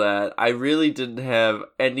know that I really didn't have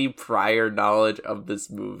any prior knowledge of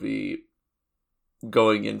this movie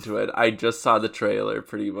going into it. I just saw the trailer,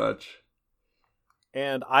 pretty much.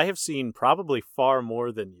 And I have seen probably far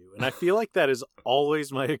more than you. And I feel like that is always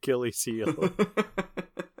my Achilles heel.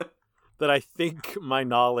 That I think my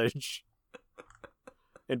knowledge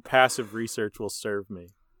and passive research will serve me.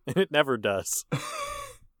 And it never does.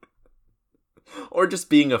 Or just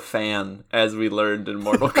being a fan, as we learned in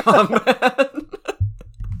Mortal Kombat.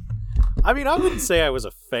 I mean, I wouldn't say I was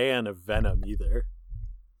a fan of Venom either.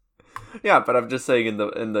 Yeah, but I'm just saying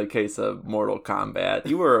in the case of Mortal Kombat,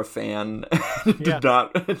 you were a fan. It did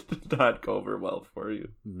not go over well for you.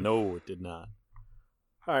 No, it did not.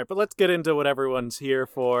 All right, but let's get into what everyone's here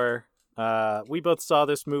for. We both saw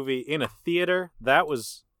this movie in a theater. That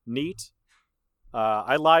was neat.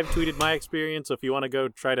 I live tweeted my experience, so if you want to go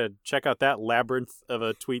try to check out that labyrinth of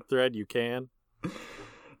a tweet thread, you can.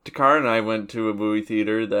 Takar and I went to a movie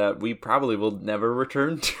theater that we probably will never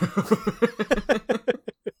return to.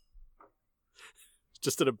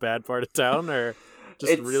 Just in a bad part of town, or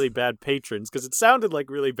just really bad patrons? Because it sounded like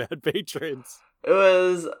really bad patrons. It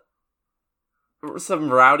was some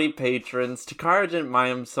rowdy patrons. Takara didn't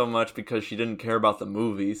mind them so much because she didn't care about the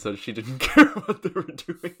movie, so she didn't care what they were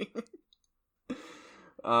doing.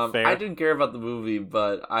 I didn't care about the movie,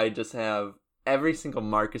 but I just have every single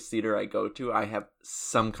Marcus theater I go to, I have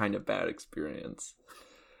some kind of bad experience,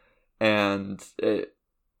 and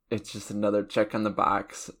it's just another check on the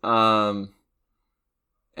box.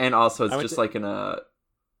 And also, it's just like in a...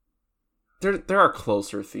 There are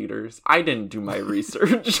closer theaters. I didn't do my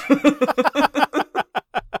research.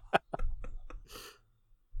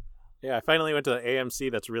 Yeah, I finally went to the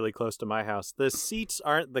AMC that's really close to my house. The seats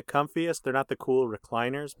aren't the comfiest. They're not the cool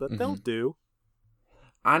recliners, but they'll do.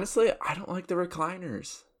 Honestly, I don't like the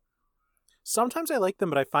recliners. Sometimes I like them,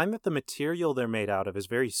 but I find that the material they're made out of is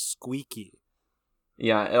very squeaky.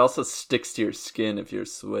 Yeah, it also sticks to your skin if you're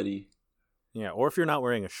sweaty. Yeah, or if you're not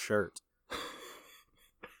wearing a shirt.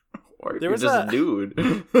 Or if you're just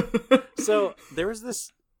nude. So there was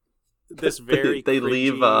this very they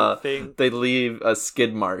cringy thing. They leave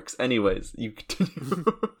skid marks. Anyways, you continue.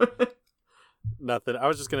 Nothing. I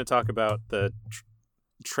was just going to talk about the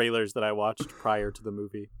trailers that I watched prior to the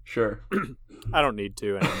movie. Sure. I don't need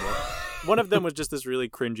to anymore. One of them was just this really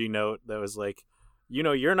cringy note that was like,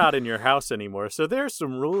 you're not in your house anymore, so there's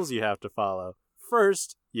some rules you have to follow.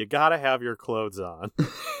 First, you gotta have your clothes on. I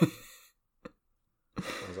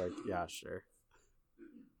was like, yeah, sure.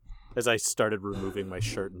 As I started removing my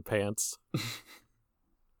shirt and pants.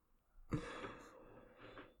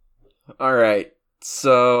 All right.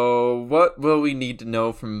 So, what will we need to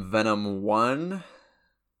know from Venom 1?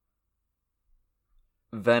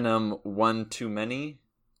 Venom 1 Too Many?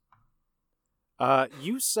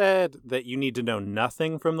 You said that you need to know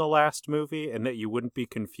nothing from the last movie and that you wouldn't be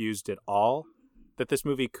confused at all. That this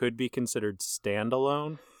movie could be considered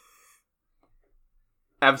standalone.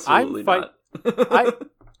 Absolutely not.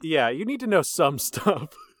 Yeah, you need to know some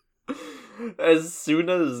stuff. As soon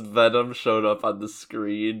as Venom showed up on the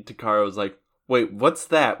screen, Takara was like, wait, what's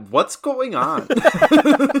that? What's going on?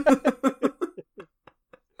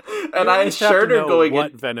 And I assured her going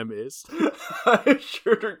what Venom is. I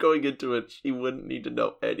assured her going into it she wouldn't need to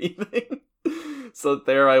know anything. So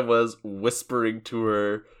there I was whispering to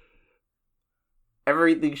her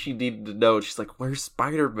everything she needed to know. She's like, where's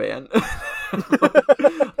Spider-Man?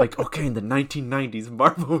 Like, okay, in the 1990s,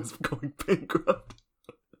 Marvel was going bankrupt.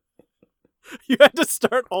 You had to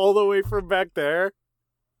start all the way from back there.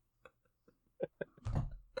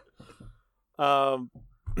 But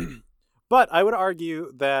I would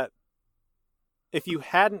argue that if you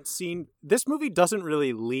hadn't seen... This movie doesn't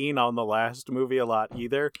really lean on the last movie a lot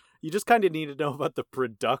either. You just kind of need to know about the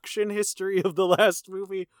production history of the last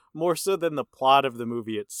movie more so than the plot of the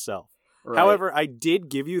movie itself. Right. However, I did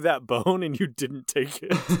give you that bone and you didn't take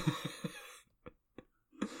it.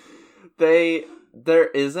 There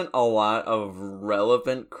isn't a lot of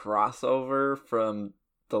relevant crossover from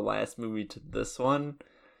the last movie to this one.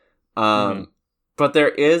 But there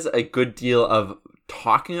is a good deal of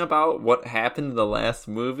talking about what happened in the last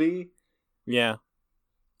movie. Yeah.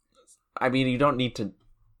 I mean, you don't need to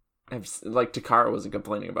have... Like, Takara wasn't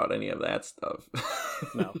complaining about any of that stuff.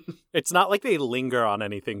 No. It's not like they linger on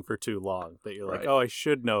anything for too long that you're like, oh, I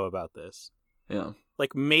should know about this. Yeah.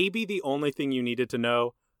 Like, maybe the only thing you needed to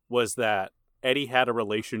know was that Eddie had a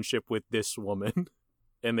relationship with this woman.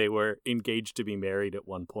 And they were engaged to be married at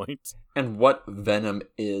one point. And what Venom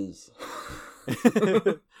is.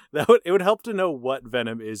 It would help to know what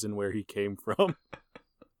Venom is and where he came from.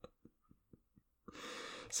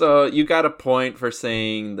 So you got a point for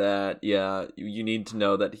saying that, yeah, you need to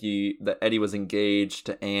know that Eddie was engaged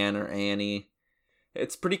to Anne or Annie.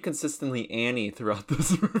 It's pretty consistently Annie throughout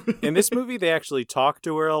this movie. In this movie, they actually talk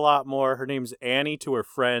to her a lot more. Her name's Annie to her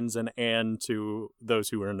friends and Anne to those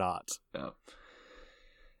who are not. Yeah.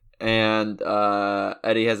 And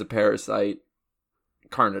Eddie has a parasite.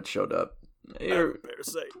 Carnage showed up.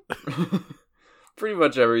 Parasite. Pretty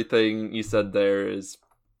much everything you said there is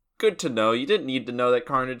good to know. You didn't need to know that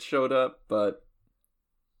Carnage showed up, but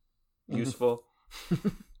useful.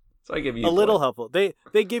 So I give you a little helpful. They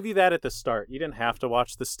give you that at the start. You didn't have to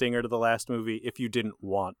watch the stinger to the last movie if you didn't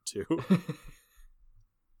want to.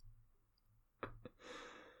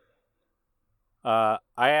 I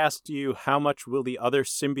asked you, how much will the other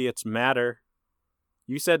symbiotes matter?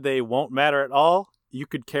 You said they won't matter at all. You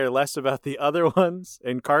could care less about the other ones,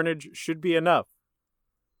 and Carnage should be enough.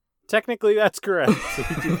 Technically, that's correct. So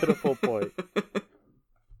you do get a full point.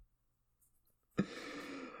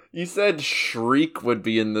 You said Shriek would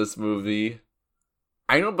be in this movie.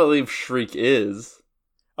 I don't believe Shriek is.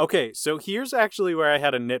 Okay, so here's actually where I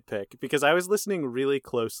had a nitpick, because I was listening really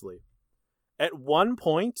closely. At one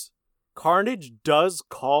point, Carnage does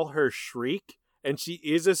call her Shriek, and she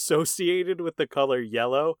is associated with the color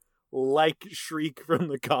yellow, like Shriek from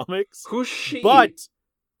the comics. Who's she? But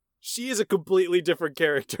she is a completely different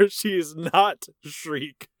character. She is not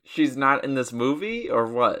Shriek. She's not in this movie, or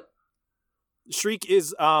what? Shriek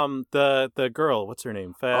is the girl. What's her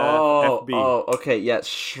name? FB. Oh, okay. Yeah,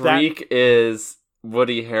 Shriek is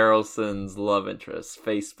Woody Harrelson's love interest.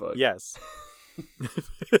 Facebook. Yes.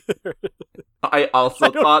 I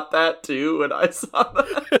also thought that too when I saw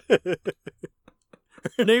that.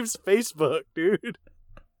 Her name's Facebook, dude.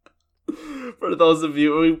 For those of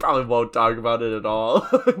you, we probably won't talk about it at all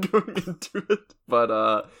going into it.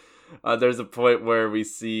 But There's a point where we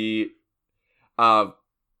see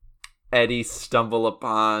Eddie stumble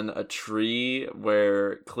upon a tree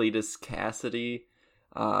where Cletus Cassidy,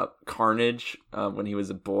 Carnage, when he was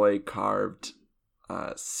a boy, carved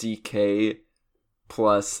CK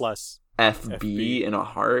plus FB in a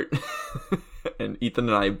heart. And Ethan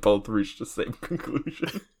and I both reached the same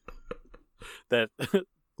conclusion. That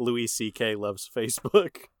Louis C.K. loves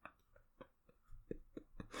Facebook.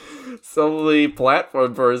 Solely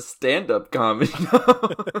platform for his stand-up comedy.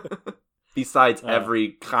 Besides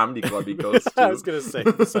every comedy club he goes to. I was going to say,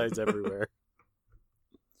 besides everywhere.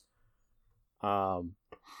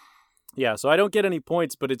 Yeah, so I don't get any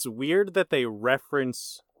points, but it's weird that they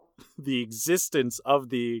reference the existence of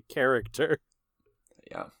the character.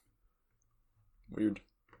 Yeah. Weird.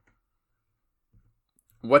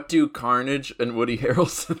 What do Carnage and Woody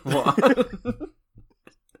Harrelson want?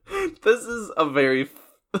 This is a very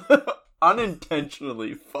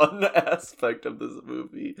unintentionally fun aspect of this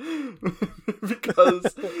movie. Because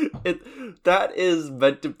that is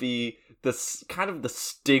meant to be this kind of the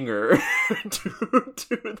stinger to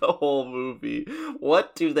the whole movie.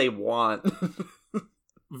 What do they want?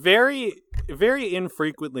 Very, very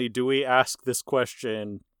infrequently do we ask this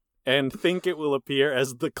question and think it will appear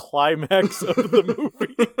as the climax of the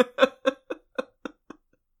movie.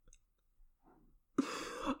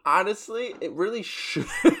 Honestly, it really should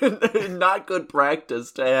not good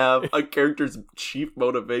practice to have a character's chief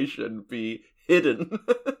motivation be hidden.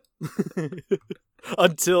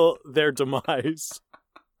 Until their demise.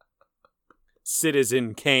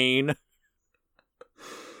 Citizen Kane.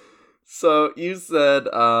 So, you said,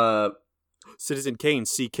 Citizen Kane,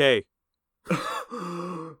 CK.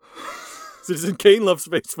 Citizen Kane loves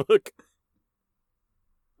Facebook.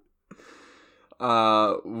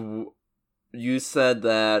 You said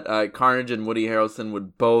that Carnage and Woody Harrelson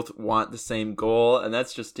would both want the same goal, and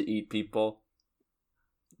that's just to eat people.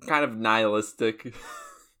 Kind of nihilistic.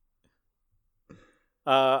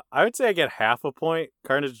 I would say I get half a point.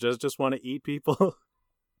 Carnage does just want to eat people.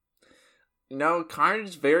 No,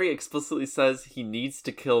 Carnage very explicitly says he needs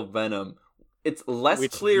to kill Venom. It's less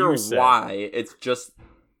Which clear you said. why. It's just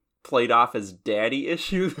played off as daddy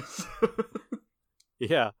issues.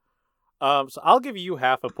 Yeah. So I'll give you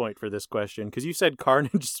half a point for this question, because you said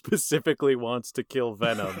Carnage specifically wants to kill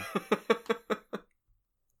Venom.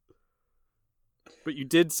 But you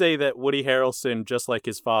did say that Woody Harrelson, just like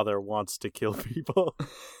his father, wants to kill people.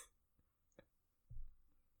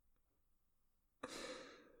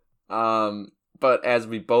 But as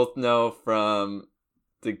we both know from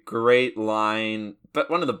the great line, but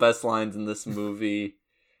one of the best lines in this movie,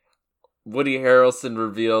 Woody Harrelson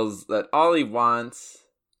reveals that all he wants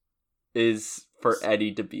is for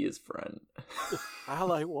Eddie to be his friend.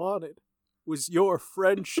 All I wanted was your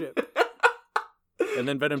friendship. And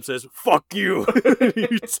then Venom says, "Fuck you."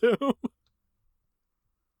 You too.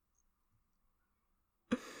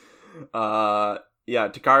 Yeah,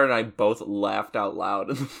 Takara and I both laughed out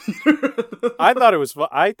loud in the theater. I thought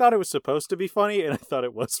it was supposed to be funny, and I thought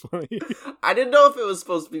it was funny. I didn't know if it was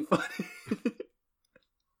supposed to be funny.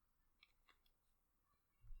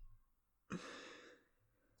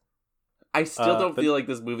 I still don't feel like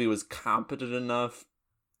this movie was competent enough.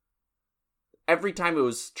 Every time it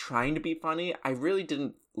was trying to be funny, I really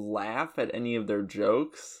didn't laugh at any of their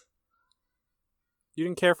jokes. You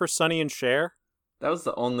didn't care for Sonny and Cher? That was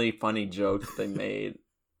the only funny joke that they made.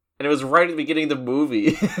 And it was right at the beginning of the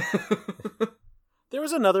movie. There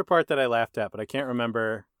was another part that I laughed at, but I can't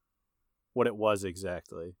remember what it was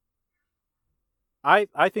exactly. I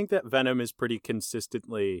think that Venom is pretty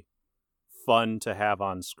consistently fun to have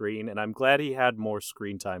on screen, and I'm glad he had more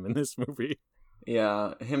screen time in this movie.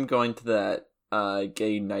 Yeah, him going to that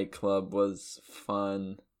gay nightclub was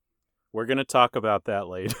fun. We're going to talk about that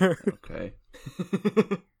later. Okay.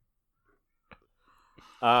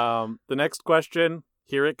 The next question,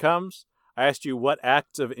 here it comes. I asked you what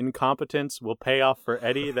acts of incompetence will pay off for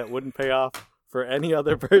Eddie that wouldn't pay off for any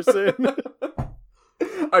other person.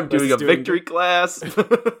 I'm doing a victory class.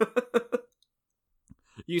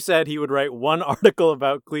 You said he would write one article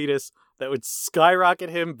about Cletus that would skyrocket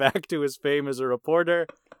him back to his fame as a reporter.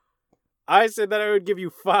 I said that I would give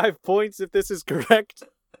you 5 points if this is correct.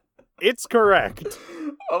 It's correct.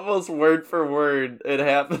 Almost word for word, it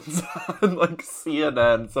happens on like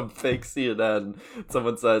CNN, some fake CNN.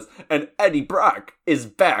 Someone says, and Eddie Brock is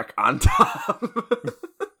back on top.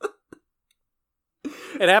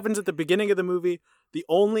 It happens at the beginning of the movie. The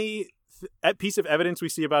only piece of evidence we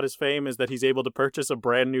see about his fame is that he's able to purchase a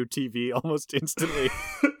brand new TV almost instantly.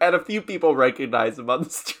 And a few people recognize him on the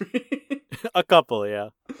street. A couple, yeah.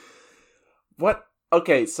 What?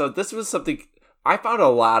 Okay, so this was something... I found a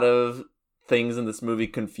lot of things in this movie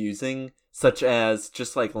confusing, such as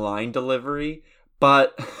just like line delivery,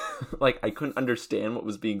 but like I couldn't understand what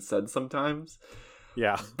was being said sometimes.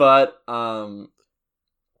 Yeah. But I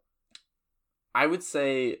would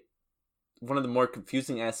say one of the more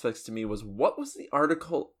confusing aspects to me was, what was the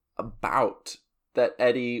article about that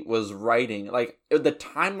Eddie was writing? Like, the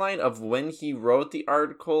timeline of when he wrote the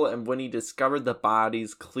article and when he discovered the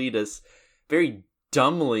bodies, Cletus very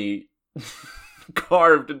dumbly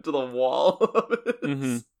carved into the wall.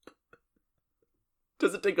 Mm-hmm.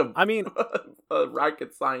 Does it take a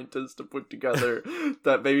rocket scientist to put together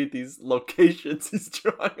that maybe these locations he's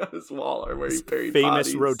drawing on his wall are where he buried famous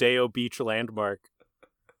bodies? Rodeo Beach landmark.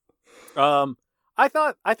 I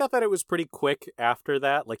thought that it was pretty quick after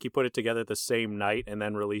that. Like, he put it together the same night and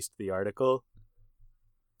then released the article.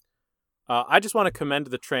 I just want to commend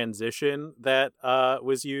the transition that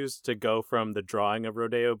was used to go from the drawing of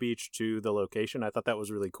Rodeo Beach to the location. I thought that was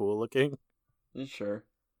really cool looking. Sure.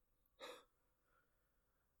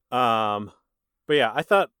 But yeah, I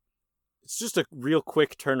thought it's just a real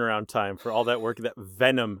quick turnaround time for all that work that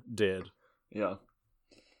Venom did. Yeah.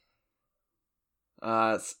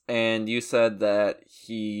 And you said that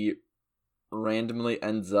he randomly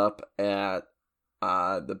ends up at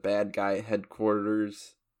the bad guy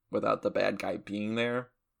headquarters without the bad guy being there.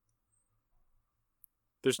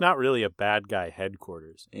 There's not really a bad guy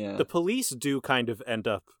headquarters. Yeah. The police do kind of end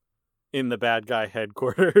up in the bad guy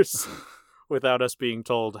headquarters without us being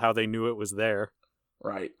told how they knew it was there.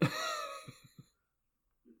 Right.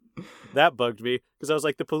 That bugged me because I was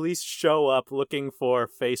like, the police show up looking for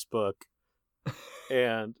Facebook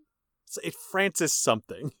and it's Francis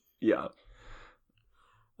something. Yeah.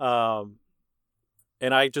 And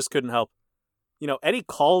I just couldn't help. You know, Eddie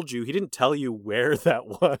called you. He didn't tell you where that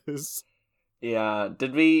was. Yeah.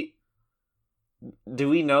 Do we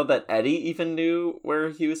know that Eddie even knew where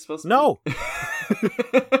he was supposed to No. be?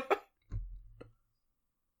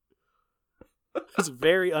 It's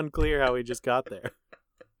very unclear how he just got there.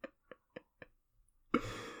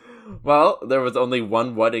 Well, there was only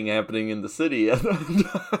one wedding happening in the city at the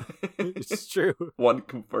time. It's true. One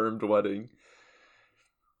confirmed wedding.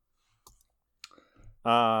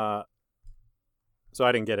 So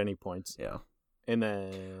I didn't get any points. Yeah. And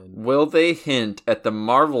then... Will they hint at the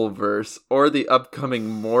Marvelverse or the upcoming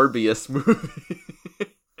Morbius movie?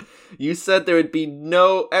 You said there would be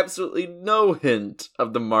absolutely no hint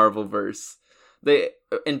of the Marvelverse. They,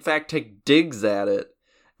 in fact, take digs at it.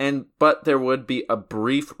 But there would be a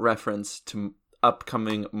brief reference to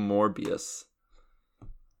upcoming Morbius.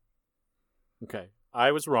 Okay.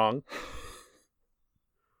 I was wrong.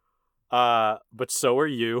 But so are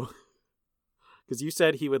you. Because you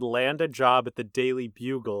said he would land a job at the Daily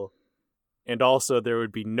Bugle, and also there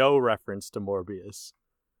would be no reference to Morbius.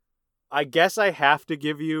 I guess I have to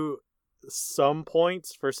give you some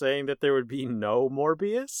points for saying that there would be no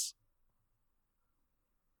Morbius.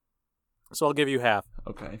 So I'll give you half.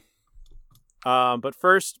 Okay. But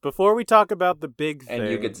first, before we talk about the big thing...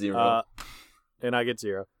 And you get 0. And I get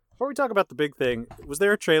 0. Before we talk about the big thing, was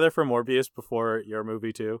there a trailer for Morbius before your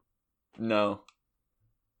movie too? No.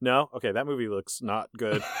 No? Okay, that movie looks not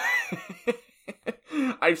good.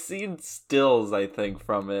 I've seen stills, I think,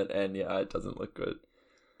 from it, and yeah, it doesn't look good.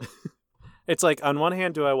 It's like, on one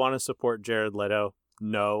hand, do I want to support Jared Leto?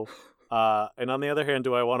 No. And on the other hand,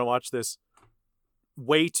 do I want to watch this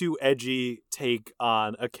way too edgy take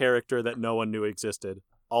on a character that no one knew existed?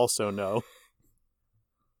 Also no.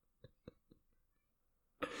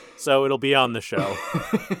 So it'll be on the show.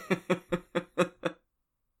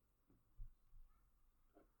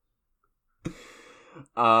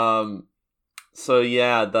 So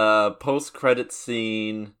yeah, the post-credit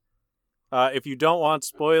scene. If you don't want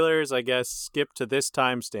spoilers, I guess skip to this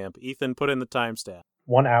timestamp. Ethan, put in the timestamp.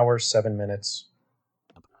 1 hour, 7 minutes.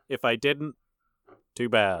 If I didn't, too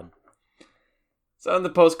bad. So in the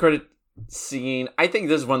post-credit scene, I think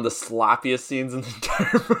this is one of the sloppiest scenes in the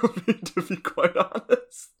entire movie, to be quite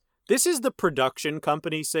honest. This is the production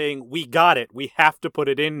company saying, we got it, we have to put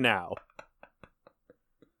it in now.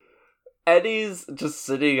 Eddie's just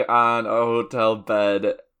sitting on a hotel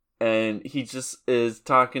bed, and he just is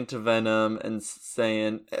talking to Venom and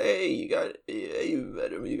saying, hey,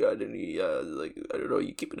 Venom, you got any, I don't know,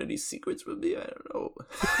 you keeping any secrets with me? I don't know.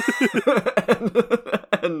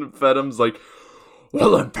 and Venom's like,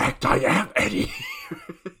 well, in fact, I am, Eddie.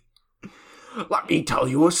 Let me tell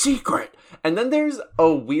you a secret. And then there's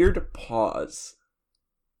a weird pause.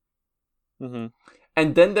 Mm-hmm.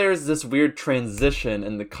 And then there's this weird transition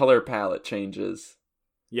and the color palette changes.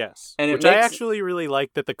 Yes. And I actually really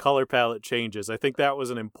like that the color palette changes. I think that was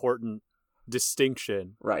an important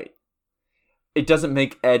distinction. Right. it doesn't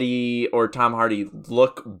make Eddie or Tom Hardy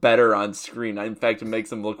look better on screen. In fact, it makes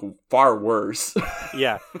them look far worse.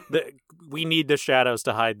 Yeah, we need the shadows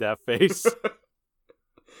to hide that face.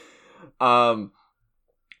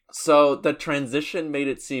 So the transition made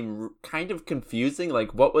it seem kind of confusing.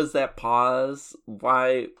 Like, what was that pause?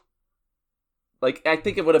 Why? Like, I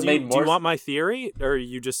think it would have made more. Do you want my theory, or are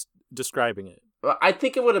you just describing it? I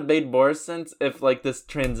think it would have made more sense if, like, this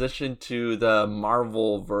transition to the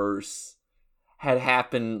Marvel verse had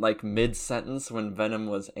happened like mid-sentence when Venom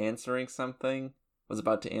was answering something, was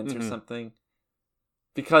about to answer something.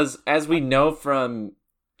 Because as we know from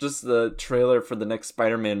just the trailer for the next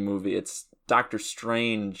Spider-Man movie, it's Doctor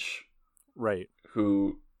Strange, right,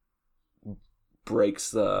 who breaks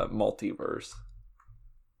the multiverse.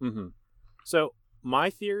 Mm-hmm. So my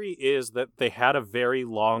theory is that they had a very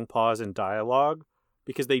long pause in dialogue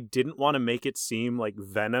because they didn't want to make it seem like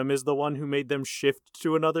Venom is the one who made them shift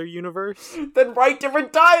to another universe. Then write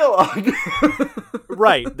different dialogue!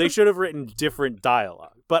 Right, they should have written different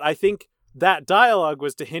dialogue. But I think that dialogue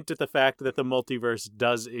was to hint at the fact that the multiverse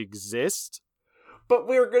does exist. But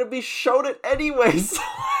we were going to be shown it anyways.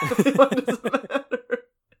 What does it matter?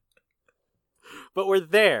 But we're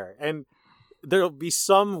there, and there'll be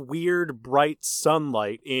some weird bright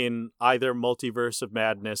sunlight in either Multiverse of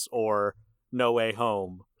Madness or No Way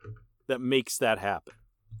Home that makes that happen.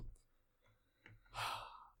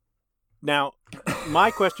 Now, my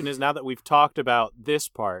question is, now that we've talked about this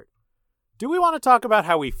part, do we want to talk about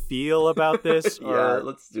how we feel about this? Or... Yeah,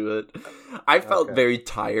 let's do it. I felt very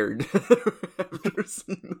tired after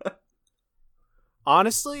seeing that.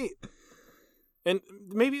 Honestly, and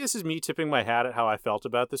maybe this is me tipping my hat at how I felt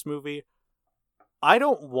about this movie, I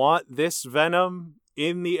don't want this Venom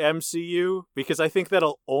in the MCU because I think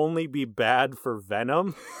that'll only be bad for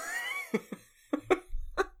Venom.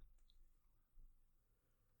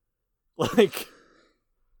 Like,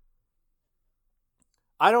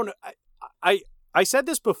 I don't know. I said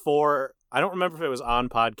this before. I don't remember if it was on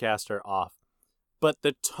podcast or off, but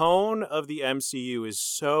the tone of the MCU is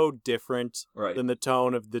so different than the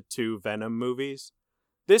tone of the two Venom movies.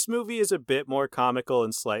 This movie is a bit more comical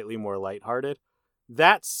and slightly more lighthearted.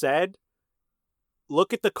 That said,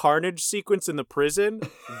 look at the Carnage sequence in the prison.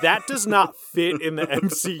 That does not fit in the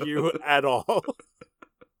MCU at all.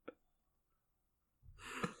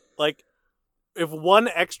 Like, if one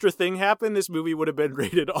extra thing happened, this movie would have been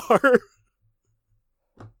rated R.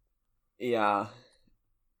 Yeah.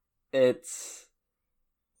 It's...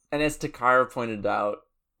 And as Takara pointed out,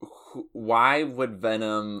 why would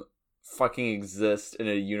Venom fucking exist in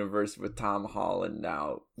a universe with Tom Holland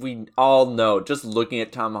now? We all know, just looking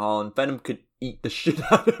at Tom Holland, Venom could eat the shit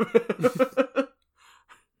out of him.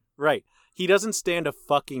 Right. He doesn't stand a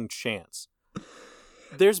fucking chance.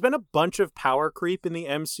 There's been a bunch of power creep in the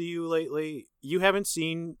MCU lately. You haven't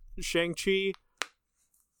seen Shang-Chi?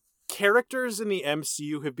 Characters in the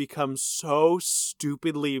MCU have become so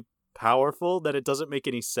stupidly powerful that it doesn't make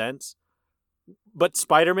any sense. But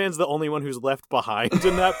Spider-Man's the only one who's left behind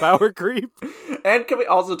in that power creep. And can we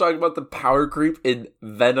also talk about the power creep in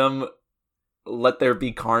Venom Let There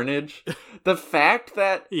Be Carnage? The fact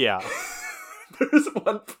that... Yeah. There's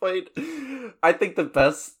one point, I think the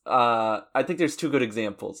best, I think there's two good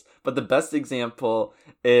examples, but the best example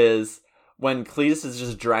is when Cletus is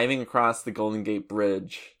just driving across the Golden Gate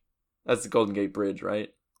Bridge. That's the Golden Gate Bridge, right?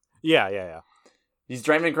 Yeah. He's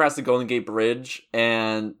driving across the Golden Gate Bridge,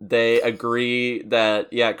 and they agree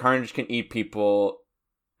that, yeah, Carnage can eat people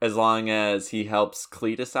as long as he helps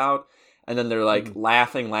Cletus out. And then they're like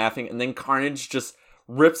laughing, and then Carnage just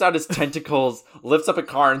rips out his tentacles, lifts up a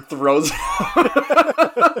car, and throws it out of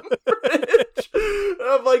the bridge. And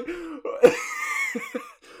I'm like...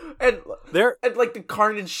 and like the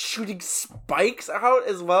Carnage shooting spikes out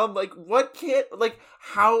as well. I'm like, what can't... Like,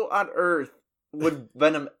 how on earth would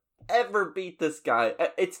Venom ever beat this guy?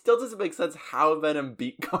 It still doesn't make sense how Venom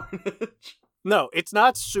beat Carnage. No, it's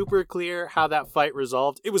not super clear how that fight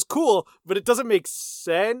resolved. It was cool, but it doesn't make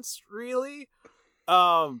sense, really.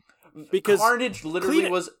 Because Carnage literally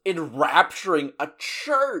was enrapturing a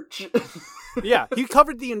church. Yeah, he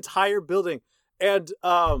covered the entire building. And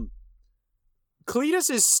Cletus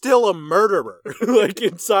is still a murderer, like,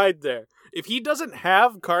 inside there. If he doesn't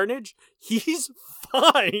have Carnage, he's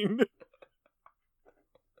fine.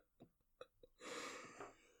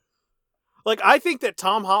 Like, I think that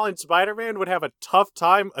Tom Holland Spider-Man would have a tough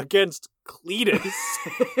time against Cletus.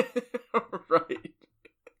 Right.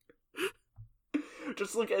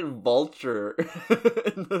 Just look at Vulture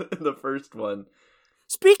in the first one.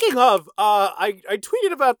 Speaking of, I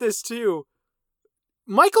tweeted about this too.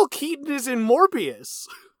 Michael Keaton is in Morbius.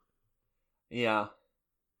 Yeah.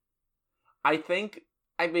 I think,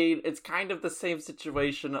 I mean, it's kind of the same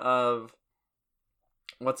situation of,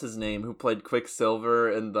 what's his name, who played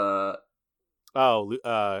Quicksilver in the... Oh,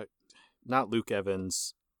 not Luke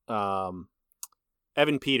Evans. Evan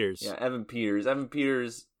Peters. Yeah, Evan Peters. Evan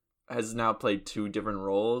Peters has now played 2 different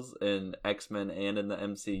roles in X-Men and in the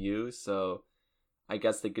MCU, so I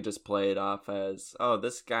guess they could just play it off as, oh,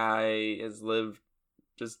 this guy has lived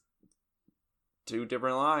just 2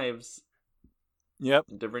 different lives. Yep.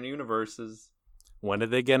 In different universes. When are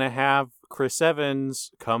they gonna have Chris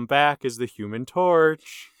Evans come back as the Human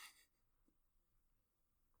Torch?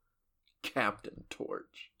 Captain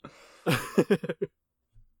Torch.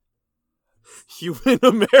 Human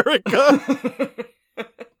America?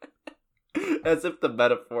 As if the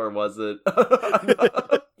metaphor wasn't.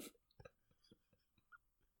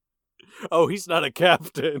 Oh, he's not a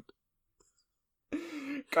captain.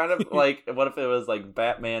 Kind of like, what if it was like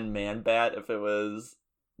Batman Man-Bat, if it was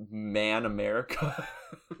Man America?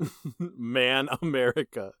 Man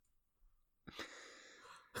America.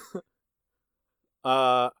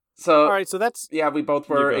 So, all right, so that's... Yeah, we both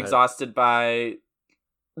You were go ahead. exhausted by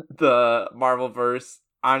the Marvel-verse.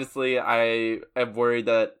 Honestly, I am worried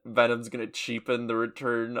that Venom's going to cheapen the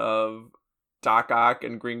return of Doc Ock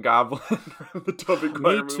and Green Goblin from the Tobey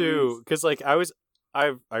Maguire Me too, movies. because like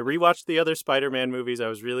I rewatched the other Spider-Man movies. I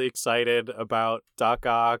was really excited about Doc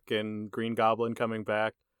Ock and Green Goblin coming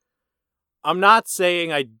back. I'm not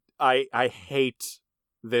saying I hate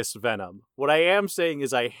this Venom. What I am saying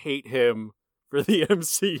is I hate him for the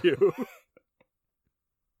MCU.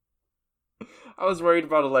 I was worried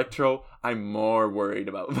about Electro. I'm more worried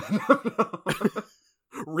about Venom.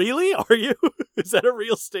 Really? Are you? Is that a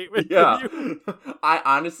real statement? Yeah. From you? I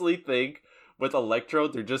honestly think with Electro,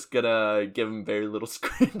 they're just gonna give him very little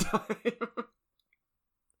screen time.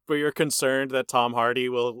 But you're concerned that Tom Hardy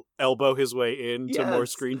will elbow his way into more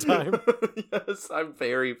screen time? Yes, I'm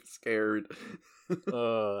very scared.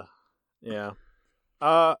 Yeah.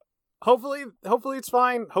 Hopefully it's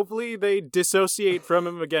fine. Hopefully they dissociate from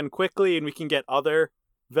him again quickly and we can get other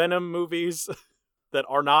Venom movies that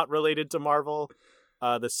are not related to Marvel,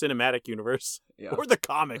 the cinematic universe, or the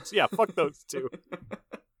comics. Yeah, fuck those two.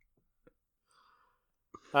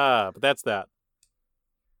 But that's that.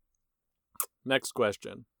 Next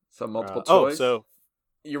question. So multiple choice. So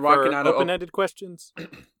you're walking out of open-ended questions.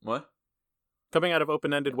 What? Coming out of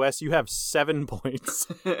open-ended Wes, you have 7 points.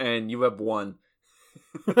 And you have 1.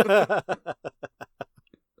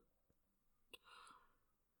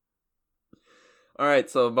 Alright,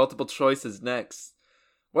 so multiple choice is next.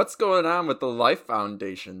 What's going on with the Life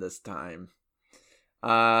Foundation this time?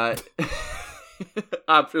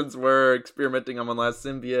 Options were experimenting on one last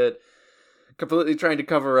symbiote, completely trying to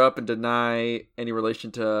cover up and deny any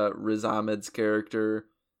relation to Riz Ahmed's character.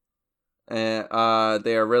 And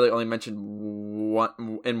they are really only mentioned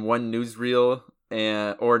in one newsreel,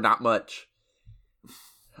 or not much.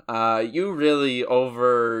 You really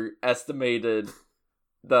overestimated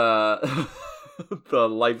the the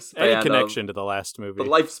lifespan. Any connection to the last movie? The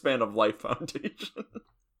lifespan of Life Foundation.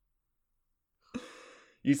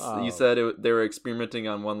 You said they were experimenting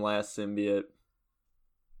on one last symbiote.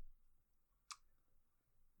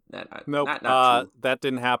 Nope, not true. that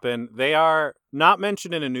didn't happen. They are not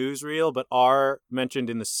mentioned in a newsreel, but are mentioned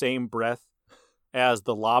in the same breath as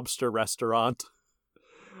the Lobster Restaurant.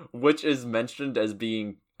 Which is mentioned as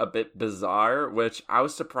being a bit bizarre, which I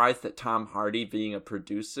was surprised that Tom Hardy, being a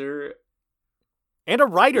producer... And a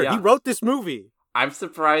writer! Yeah. He wrote this movie! I'm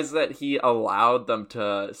surprised that he allowed them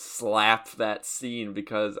to slap that scene,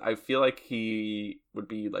 because I feel like he would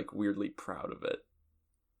be, like, weirdly proud of it.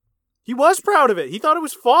 He was proud of it. He thought it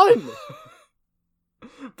was fun.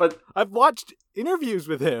 But I've watched interviews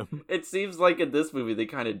with him. It seems like in this movie they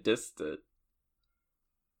kind of dissed it.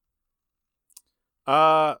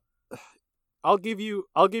 I'll give you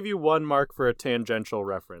 1 mark for a tangential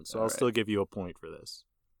reference. So I'll Alright. still give you a point for this.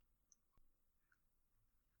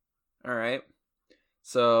 All right.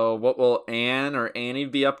 So what will Anne or Annie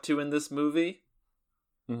be up to in this movie?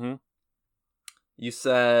 Mm-hmm. You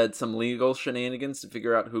said some legal shenanigans to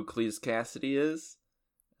figure out who Cleese Cassidy is.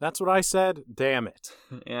 That's what I said. Damn it.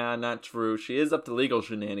 Yeah, not true. She is up to legal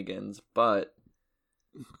shenanigans, but...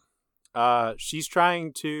 She's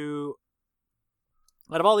trying to...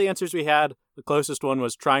 Out of all the answers we had, the closest one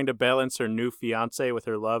was trying to balance her new fiancé with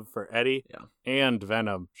her love for Eddie and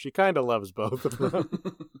Venom. She kind of loves both of them.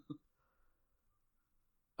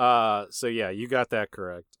 So yeah, you got that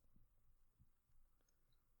correct.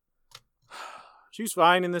 She was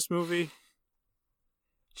fine in this movie.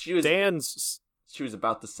 She was She was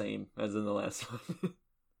about the same as in the last one.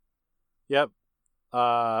 Yep.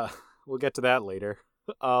 We'll get to that later.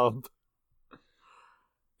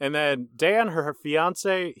 And then Dan, her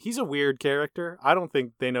fiance, he's a weird character. I don't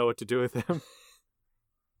think they know what to do with him.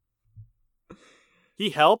 He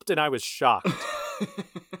helped, and I was shocked.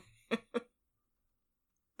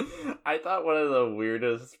 I thought one of the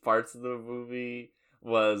weirdest parts of the movie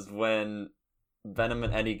was when Venom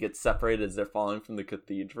and Eddie get separated as they're falling from the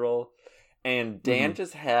cathedral. And Dan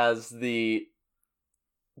just has the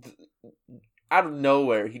out of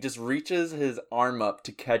nowhere, he just reaches his arm up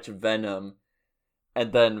to catch Venom.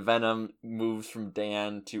 And then Venom moves from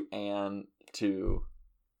Dan to Anne to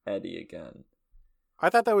Eddie again. I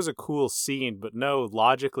thought that was a cool scene, but no,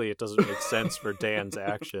 logically it doesn't make sense for Dan's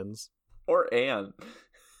actions. Or Anne.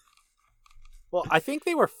 Well, I think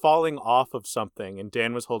they were falling off of something, and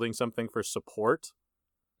Dan was holding something for support.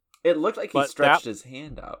 It looked like he stretched his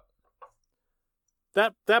hand out.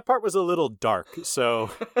 That part was a little dark, so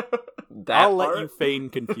I'll let you feign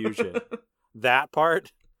confusion. That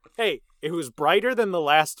part? Hey, it was brighter than the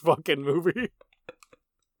last fucking movie.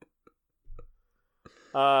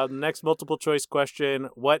 Next multiple choice question.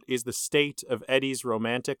 What is the state of Eddie's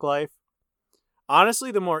romantic life?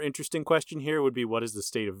 Honestly, the more interesting question here would be, what is the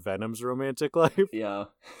state of Venom's romantic life? Yeah.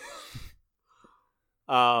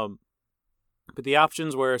 But the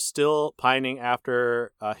options were still pining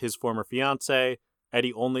after his former fiance,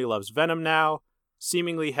 Eddie only loves Venom now,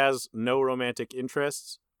 seemingly has no romantic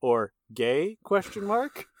interests, or gay, question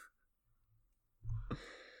mark?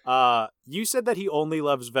 You said that he only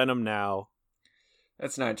loves Venom now.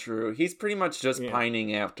 That's not true. He's pretty much just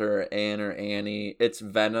pining after Anne or Annie. It's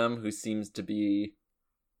Venom who seems to be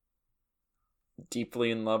deeply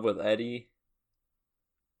in love with Eddie.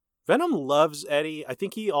 Venom loves Eddie. I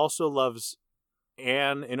think he also loves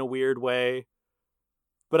Anne in a weird way.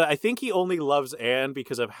 But I think he only loves Anne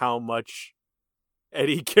because of how much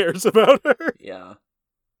Eddie cares about her. Yeah.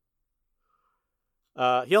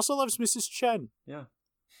 He also loves Mrs. Chen. Yeah.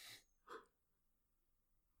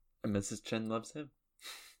 And Mrs. Chen loves him.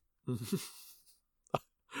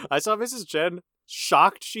 I saw Mrs. Chen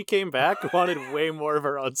shocked she came back, wanted way more of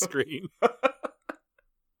her on screen.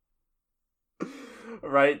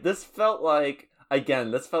 Right? This felt like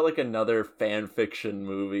another fan fiction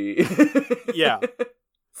movie. Yeah.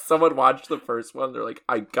 Someone watched the first one, they're like,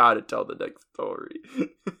 I gotta tell the next story.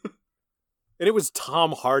 And it was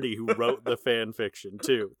Tom Hardy who wrote the fan fiction,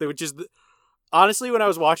 too. Which is, honestly, when I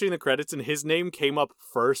was watching the credits and his name came up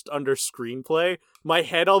first under screenplay, my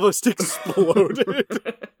head almost exploded.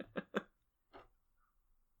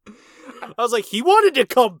 I was like, he wanted to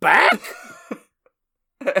come back?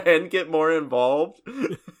 And get more involved?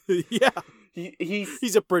 Yeah.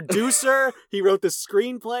 He's a producer. He wrote the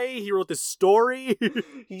screenplay. He wrote the story.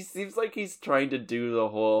 He seems like he's trying to do the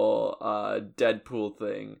whole Deadpool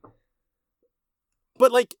thing.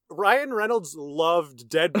 But, like, Ryan Reynolds loved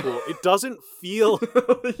Deadpool. It doesn't feel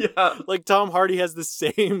like Tom Hardy has the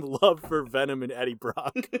same love for Venom and Eddie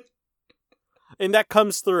Brock. And that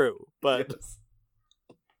comes through, but... Yes.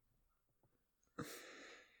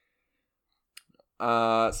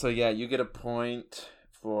 So yeah, you get a point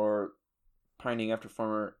for pining after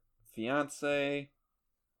former fiance.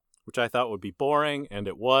 Which I thought would be boring, and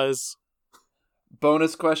it was.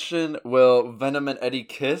 Bonus question, will Venom and Eddie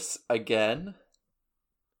kiss again?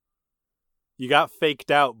 You got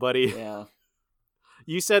faked out, buddy. Yeah.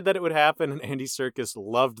 You said that it would happen, and Andy Serkis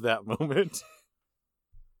loved that moment.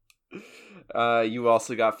 You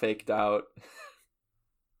also got faked out.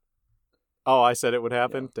 Oh, I said it would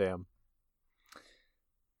happen? Yeah. Damn.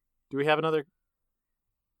 Do we have another?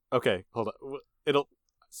 Okay, hold on.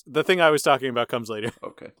 The thing I was talking about comes later.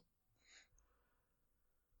 Okay.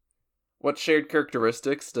 What shared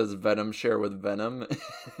characteristics does Venom share with Venom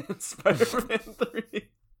in Spider-Man 3?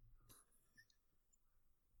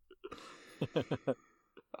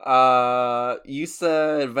 You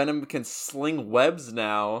said Venom can sling webs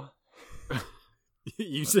now.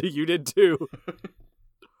 You said you did too.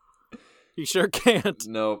 He sure can't.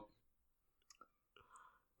 Nope.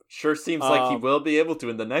 Sure seems like he will be able to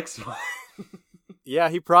in the next one. Yeah,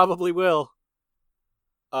 he probably will.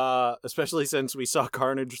 Especially since we saw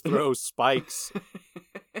Carnage throw spikes.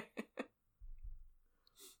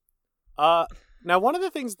 Now, one of the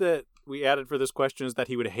things that we added for this question is that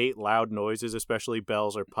he would hate loud noises, especially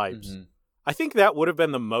bells or pipes. Mm-hmm. I think that would have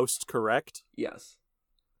been the most correct. Yes.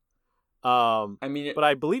 I mean, but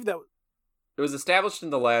I believe that it was established in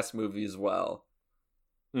the last movie as well.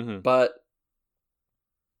 Mm-hmm. But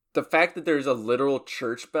the fact that there's a literal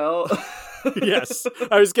church bell. Yes,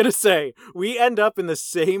 I was gonna say we end up in the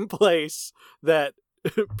same place that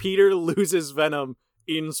Peter loses Venom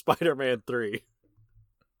in Spider-Man 3.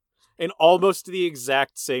 And almost the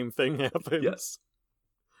exact same thing happens. Yes.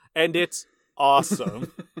 And it's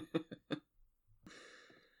awesome.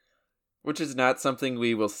 Which is not something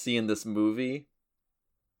we will see in this movie.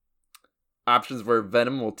 Options where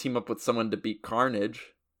Venom will team up with someone to beat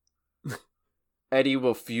Carnage. Eddie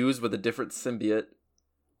will fuse with a different symbiote.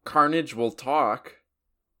 Carnage will talk.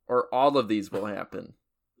 Or all of these will happen.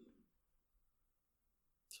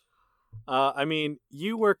 I mean,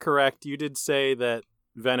 you were correct. You did say that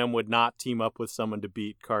Venom would not team up with someone to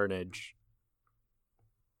beat Carnage.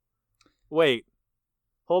 Wait.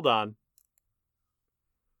 Hold on.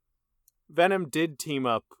 Venom did team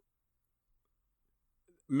up,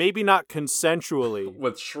 maybe not consensually,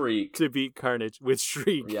 With Shriek. to beat Carnage with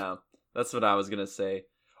Shriek. Yeah, that's what I was gonna say.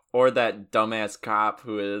 Or that dumbass cop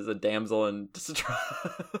who is a damsel in distress.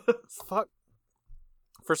 Fuck.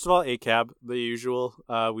 First of all, ACAB, the usual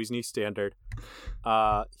Weasley standard.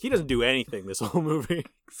 He doesn't do anything this whole movie.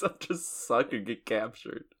 Except just suck and get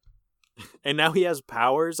captured. And now he has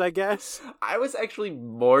powers, I guess? I was actually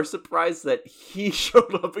more surprised that he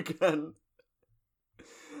showed up again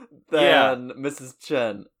than Mrs.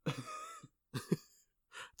 Chen.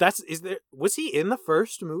 Was he in the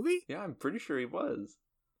first movie? Yeah, I'm pretty sure he was.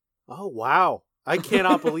 Oh, wow. I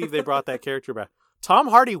cannot believe they brought that character back. Tom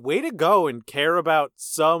Hardy, way to go and care about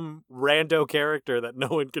some rando character that no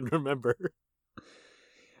one can remember.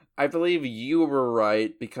 I believe you were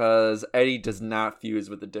right because Eddie does not fuse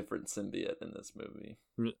with a different symbiote in this movie.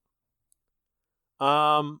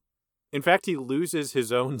 In fact, he loses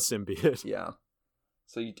his own symbiote. Yeah.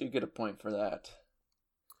 So you do get a point for that.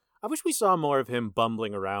 I wish we saw more of him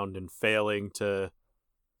bumbling around and failing to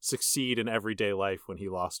succeed in everyday life when he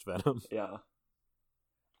lost Venom. Yeah.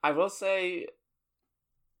 I will say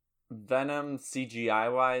Venom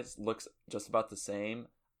CGI-wise looks just about the same.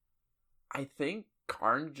 I think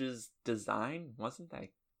Carnage's design wasn't that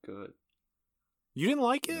good. You didn't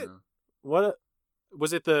like it? No. What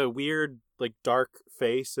was it? The weird, like, dark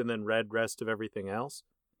face and then red rest of everything else?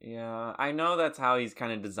 Yeah, I know that's how he's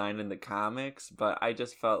kind of designed in the comics, but I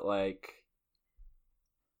just felt like,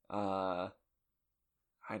 I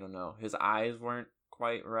don't know, his eyes weren't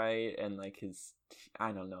quite right, and like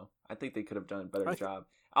I don't know. I think they could have done a better job.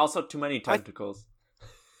 Also, too many tentacles.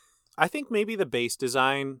 I think maybe the base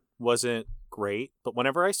design wasn't great, but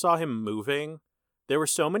whenever I saw him moving, there were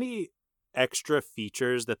so many extra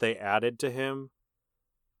features that they added to him,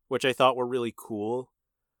 which I thought were really cool.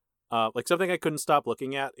 Like something I couldn't stop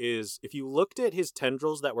looking at is if you looked at his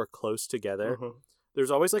tendrils that were close together,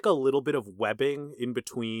 there's always like a little bit of webbing in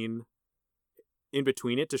between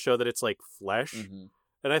it to show that it's like flesh. Mm-hmm.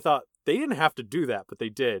 And I thought they didn't have to do that, but they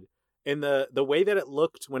did. And the way that it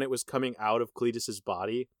looked when it was coming out of Cletus's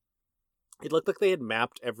body, it looked like they had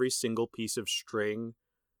mapped every single piece of string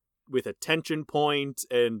with a tension point,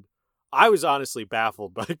 and I was honestly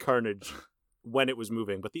baffled by Carnage when it was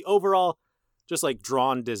moving. But the overall, just like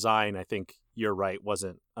drawn design, I think you're right,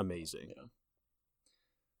 wasn't amazing. Yeah.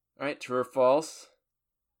 All right, true or false?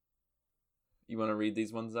 You want to read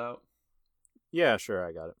these ones out? Yeah, sure,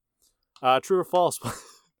 I got it. True or false?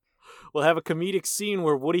 We'll have a comedic scene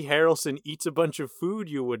where Woody Harrelson eats a bunch of food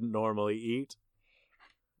you wouldn't normally eat.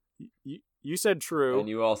 You said true. And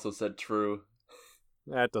you also said true.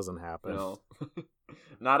 That doesn't happen. No.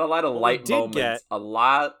 Not a lot of light moments. A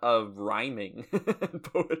lot of rhyming and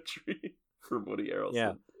poetry for Woody Harrelson.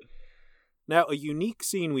 Yeah. Now, a unique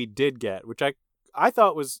scene we did get, which I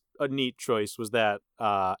thought was a neat choice, was that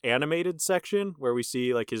animated section where we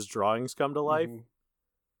see like his drawings come to life. Mm-hmm.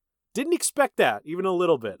 Didn't expect that, even a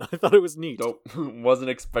little bit. I thought it was neat. Nope. Wasn't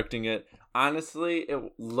expecting it. Honestly,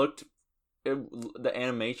 the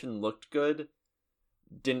animation looked good.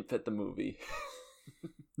 Didn't fit the movie.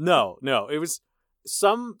 No. It was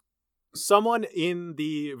someone in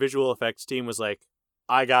the visual effects team was like,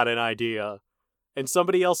 I got an idea. And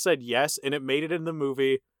somebody else said yes, and it made it in the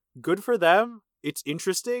movie. Good for them. It's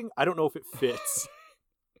interesting. I don't know if it fits.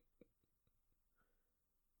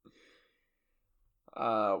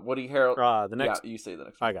 Woody Harrelson. Yeah, you say the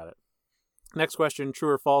next one. I got it. Next question, true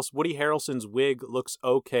or false? Woody Harrelson's wig looks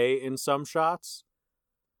okay in some shots.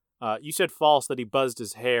 You said false that he buzzed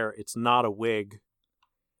his hair. It's not a wig.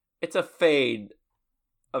 It's a fade,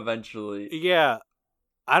 eventually. Yeah.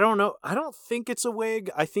 I don't know. I don't think it's a wig.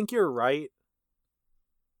 I think you're right.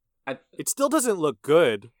 It still doesn't look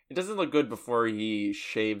good. It doesn't look good before he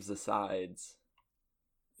shaves the sides.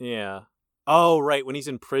 Yeah. Oh, right. When he's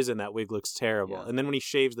in prison, that wig looks terrible. Yeah. And then when he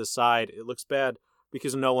shaves the side, it looks bad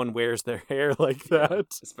because no one wears their hair like that. Yeah.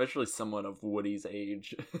 Especially someone of Woody's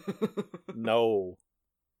age. No.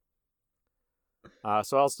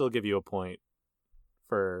 So I'll still give you a point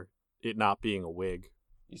for it not being a wig.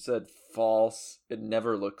 You said false. It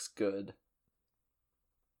never looks good.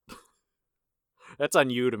 That's on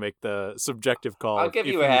you to make the subjective call. I'll give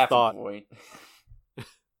if you a half thought, a point.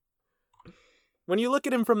 When you look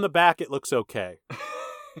at him from the back, it looks okay.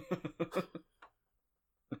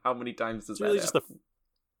 How many times does It's really that just happen?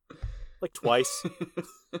 like twice.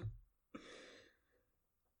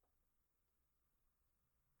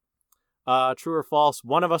 True or false?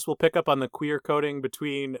 One of us will pick up on the queer coding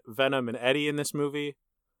between Venom and Eddie in this movie.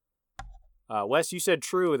 Wes, you said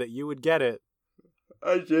true that you would get it.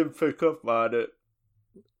 I did pick up on it.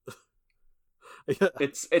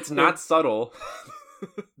 It's not subtle.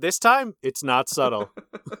 This time, it's not subtle.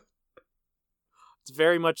 It's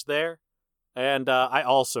very much there, and I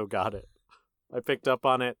also got it. I picked up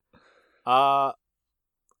on it. I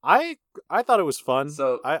thought it was fun.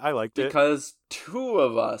 So I liked it because two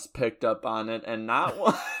of us picked up on it and not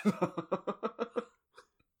one.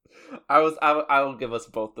 I will give us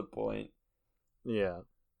both the point. Yeah.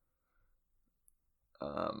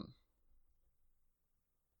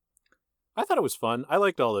 I thought it was fun. I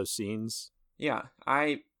liked all those scenes. Yeah,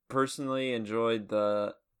 I personally enjoyed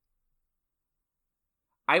the...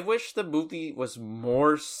 I wish the movie was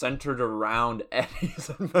more centered around Eddie's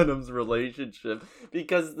and Venom's relationship,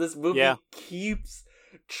 because this movie keeps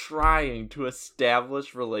trying to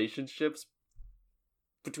establish relationships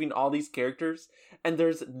between all these characters, and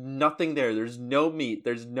there's nothing there. There's no meat.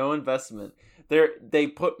 There's no investment. They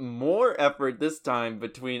put more effort this time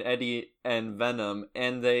between Eddie and Venom,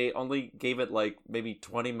 and they only gave it like maybe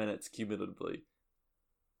 20 minutes cumulatively.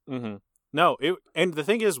 Mm-hmm. No, and the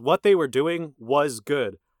thing is, what they were doing was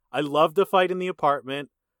good. I loved the fight in the apartment.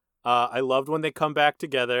 I loved when they come back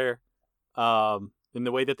together. And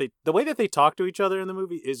the way that they talk to each other in the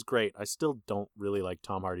movie is great. I still don't really like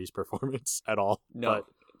Tom Hardy's performance at all. No, but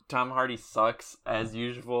Tom Hardy sucks as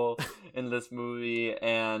usual in this movie,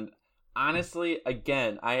 and honestly,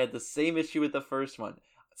 again, I had the same issue with the first one.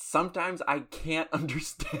 Sometimes I can't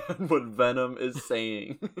understand what Venom is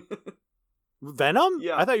saying. Venom?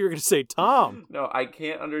 Yeah. I thought you were going to say Tom. No, I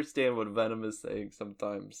can't understand what Venom is saying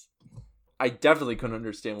sometimes. I definitely couldn't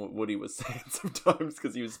understand what Woody was saying sometimes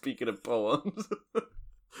because he was speaking in poems.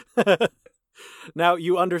 Now,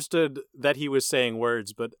 you understood that he was saying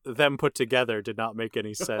words, but them put together did not make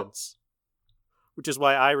any sense. Which is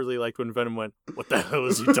why I really liked when Venom went, "What the hell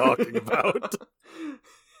is he talking about?"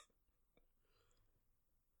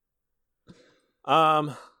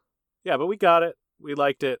 Yeah, but we got it. We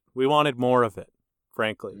liked it. We wanted more of it,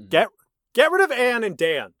 frankly. Mm-hmm. Get rid of Anne and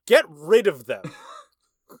Dan. Get rid of them.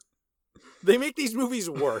 They make these movies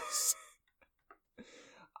worse.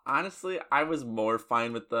 Honestly, I was more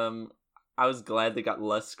fine with them. I was glad they got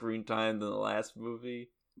less screen time than the last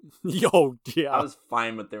movie. Yo, yeah. I was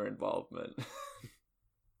fine with their involvement.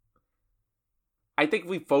 I think if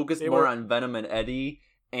we focus more on Venom and Eddie,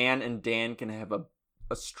 Anne and Dan can have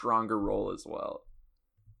a stronger role as well.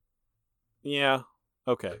 Yeah.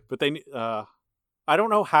 Okay. But I don't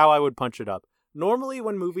know how I would punch it up. Normally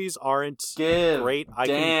when movies aren't great,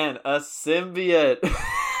 Dan a symbiote.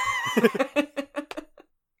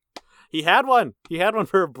 He had one. He had one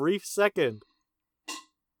for a brief second.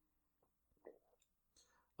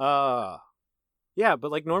 Yeah, but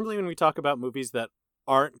like normally when we talk about movies that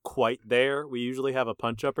aren't quite there, we usually have a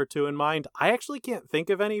punch up or two in mind. I actually can't think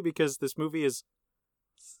of any because this movie is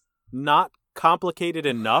not complicated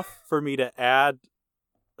enough for me to add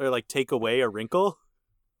or like take away a wrinkle.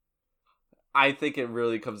 I think it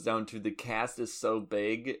really comes down to the cast is so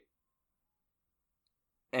big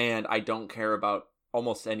and I don't care about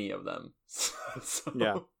almost any of them. So.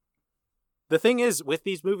 Yeah. The thing is, with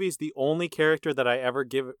these movies, the only two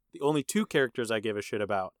characters I give a shit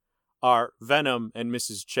about are Venom and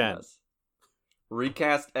Mrs. Chen. Yes.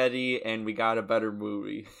 Recast Eddie and we got a better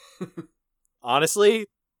movie. Honestly,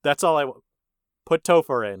 that's all I want. Put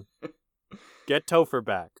Topher in. Get Topher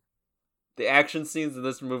back. The action scenes in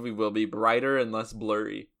this movie will be brighter and less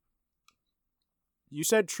blurry. You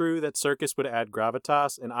said true that Serkis would add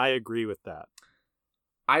gravitas, and I agree with that.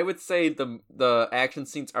 I would say the action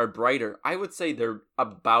scenes are brighter. I would say they're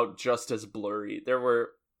about just as blurry. There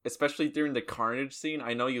were, especially during the Carnage scene,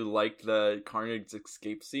 I know you liked the Carnage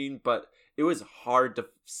escape scene, but it was hard to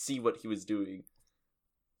see what he was doing.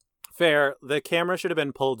 Fair. The camera should have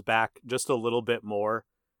been pulled back just a little bit more.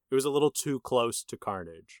 It was a little too close to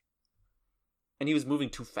Carnage. And he was moving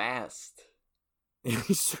too fast.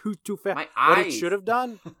 He's too fast. My eyes. What it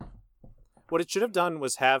should have done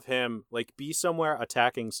was have him like be somewhere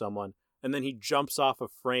attacking someone, and then he jumps off a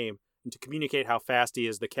frame, and to communicate how fast he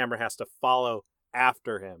is, the camera has to follow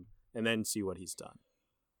after him and then see what he's done.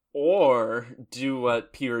 Or do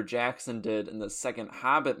what Peter Jackson did in the second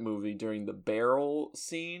Hobbit movie during the barrel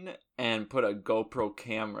scene and put a GoPro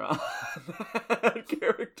camera on that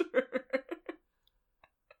character.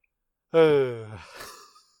 So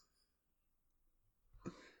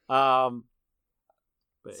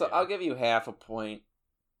yeah. I'll give you half a point.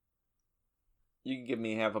 You can give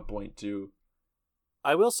me half a point too.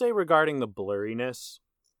 I will say regarding the blurriness,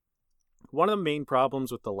 one of the main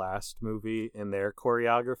problems with the last movie and their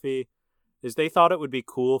choreography is they thought it would be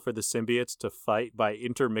cool for the symbiotes to fight by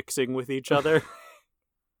intermixing with each other.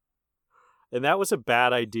 And that was a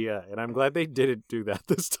bad idea, and I'm glad they didn't do that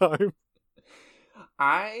this time.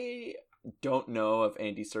 I don't know if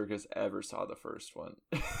Andy Serkis ever saw the first one.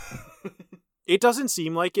 It doesn't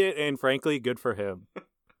seem like it, and frankly, good for him.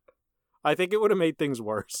 I think it would have made things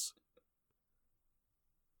worse.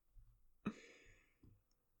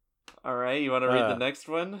 All right, you want to read the next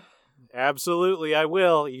one? Absolutely, I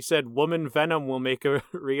will. You said Woman Venom will make a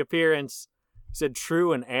reappearance. You said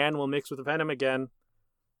True and Anne will mix with Venom again.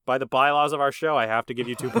 By the bylaws of our show, I have to give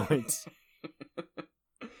you 2 points.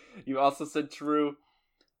 You also said True,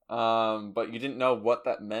 but you didn't know what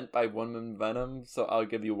that meant by Woman Venom, so I'll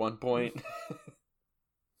give you 1 point.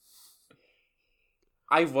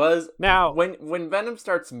 Now, when Venom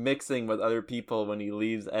starts mixing with other people when he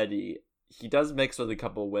leaves Eddie, he does mix with a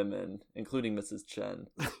couple women, including Mrs. Chen.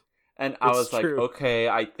 And I was like, okay,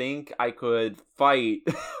 I think I could fight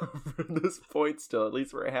for this point still, at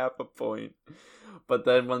least for a half a point. But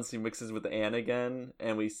then once he mixes with Anne again,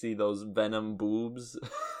 and we see those Venom boobs,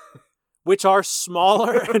 which are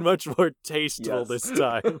smaller and much more tasteful this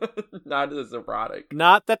time. Not as erotic.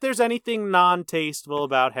 Not that there's anything non-tasteful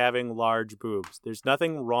about having large boobs. There's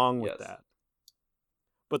nothing wrong with that.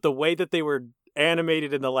 But the way that they were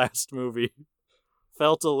animated in the last movie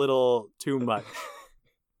felt a little too much.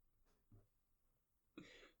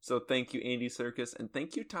 So thank you, Andy Serkis, and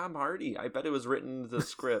thank you, Tom Hardy. I bet it was written in the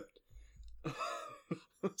script.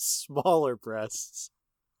 Smaller breasts.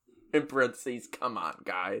 In parentheses, come on,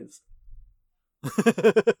 guys.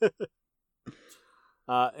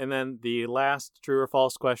 And then the last true or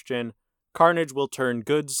false question. Carnage will turn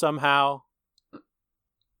good somehow.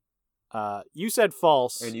 You said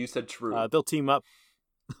false. And you said true. They'll team up.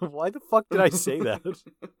 Why the fuck did I say that?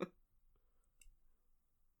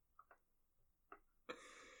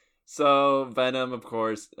 So, Venom, of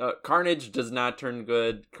course. Carnage does not turn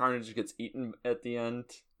good. Carnage gets eaten at the end.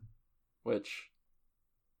 Which,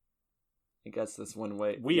 I guess this one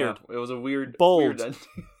way. Weird. Yeah, it was a weird, bold weird ending.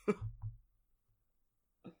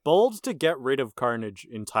 Bold to get rid of Carnage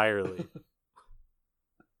entirely.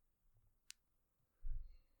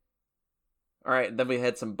 All right, then we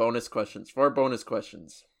had some bonus questions. 4 bonus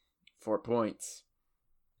questions. 4 points.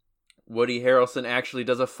 Woody Harrelson actually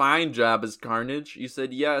does a fine job as Carnage. You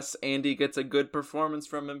said yes. Andy gets a good performance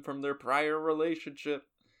from him from their prior relationship.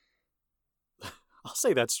 I'll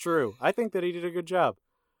say that's true. I think that he did a good job.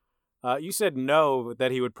 You said no,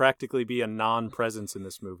 that he would practically be a non-presence in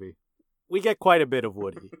this movie. We get quite a bit of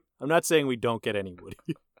Woody. I'm not saying we don't get any Woody.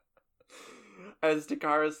 As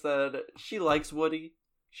Takara said, she likes Woody.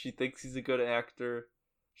 She thinks he's a good actor.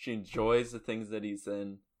 She enjoys the things that he's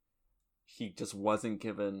in. He just wasn't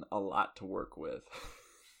given a lot to work with.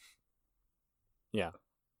 Yeah.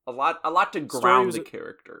 A lot to ground the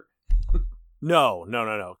character. No.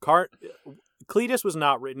 Cletus was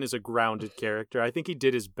not written as a grounded character. I think he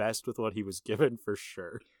did his best with what he was given, for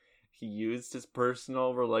sure. He used his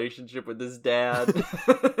personal relationship with his dad.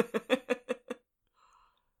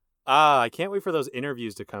 I can't wait for those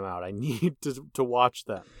interviews to come out. I need to watch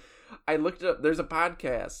them. I looked it up. There's a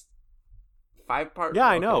podcast. 5-part. Yeah,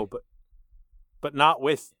 I know, but not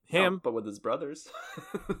with him. No, but with his brothers.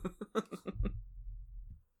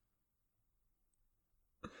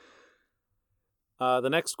 The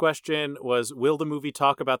next question was, will the movie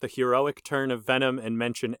talk about the heroic turn of Venom and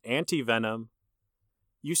mention anti-Venom?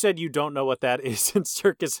 You said you don't know what that is, and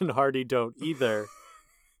Serkis and Hardy don't either.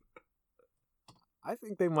 I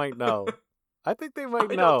think they might know. I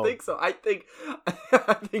don't think so. I think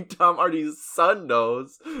Tom Hardy's son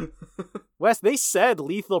knows. Wes, they said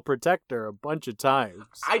lethal protector a bunch of times.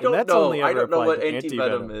 I don't know. I don't know what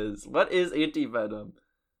anti-venom is. What is anti-venom?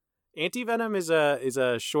 Anti-Venom is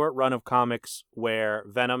a short run of comics where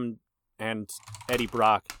Venom and Eddie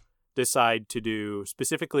Brock decide to do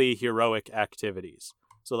specifically heroic activities.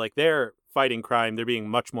 So like they're fighting crime, they're being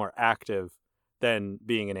much more active than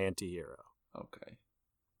being an anti-hero. Okay.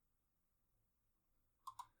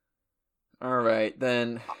 All right,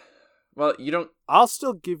 then. Well, you don't... I'll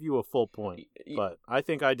still give you a full point, but I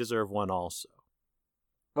think I deserve one also.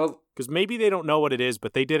 Well... Because maybe they don't know what it is,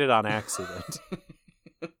 but they did it on accident.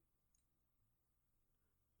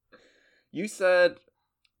 You said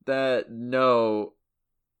that no,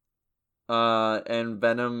 and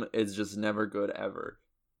Venom is just never good ever.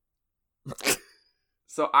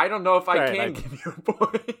 So I don't know if I can give you a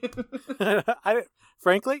point.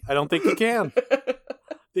 Frankly, I don't think you can. I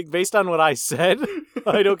think based on what I said,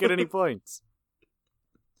 I don't get any points.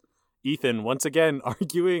 Ethan, once again,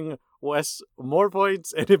 arguing Wes more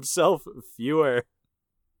points and himself fewer.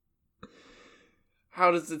 How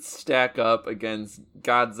does it stack up against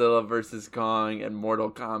Godzilla vs. Kong and Mortal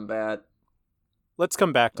Kombat? Let's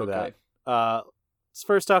come back to that. Let's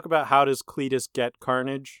first talk about how does Cletus get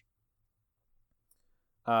Carnage.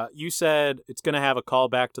 You said it's going to have a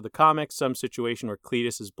callback to the comics, some situation where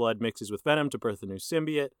Cletus's blood mixes with Venom to birth a new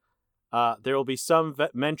symbiote. There will be some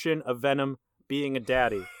mention of Venom being a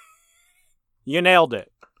daddy. You nailed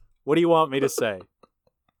it. What do you want me to say?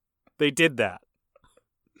 They did that.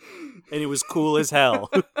 And it was cool as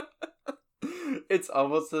hell. It's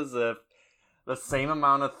almost as if the same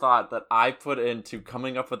amount of thought that I put into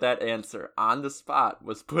coming up with that answer on the spot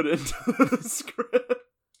was put into the script.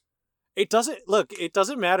 It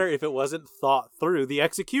doesn't matter if it wasn't thought through. The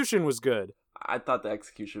execution was good. I thought the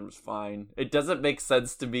execution was fine. It doesn't make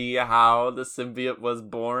sense to me how the symbiote was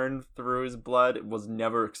born through his blood. It was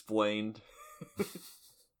never explained.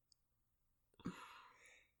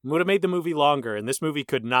 Would have made the movie longer, and this movie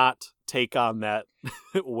could not take on that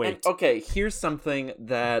weight. And, okay, here's something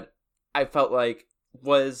that I felt like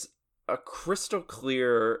was a crystal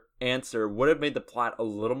clear answer. Would have made the plot a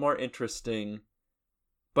little more interesting,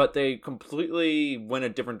 but they completely went a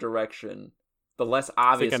different direction. The less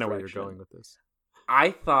obvious direction. I think I know where you're going with this. I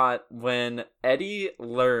thought when Eddie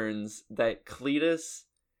learns that Cletus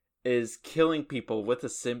is killing people with a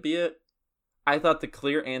symbiote, I thought the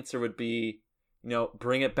clear answer would be,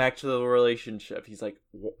 bring it back to the relationship. He's like,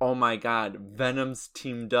 oh my god, Venom's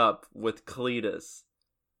teamed up with Cletus.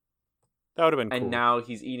 That would have been cool. And now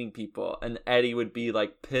he's eating people. And Eddie would be,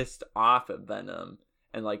 pissed off at Venom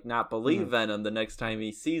and, not believe Venom the next time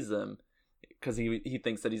he sees him because he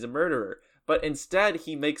thinks that he's a murderer. But instead,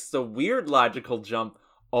 he makes the weird logical jump,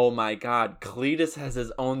 oh my god, Cletus has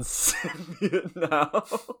his own symbiote now.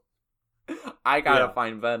 I gotta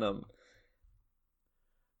find Venom.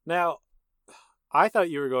 Now, I thought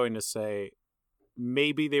you were going to say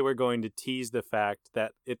maybe they were going to tease the fact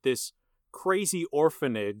that at this crazy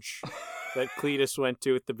orphanage that Cletus went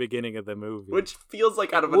to at the beginning of the movie. Which feels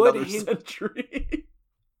like out of another century.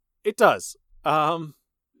 It does.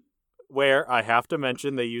 Where I have to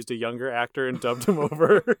mention they used a younger actor and dubbed him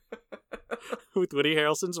over with Woody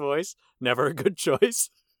Harrelson's voice. Never a good choice.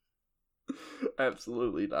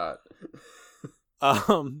 Absolutely not.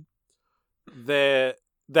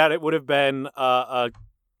 That it would have been a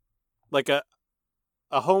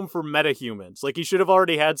home for metahumans. Like he should have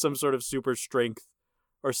already had some sort of super strength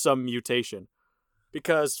or some mutation.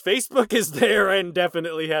 Because Facebook is there and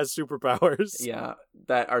definitely has superpowers. Yeah,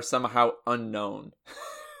 that are somehow unknown.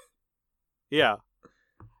 Yeah.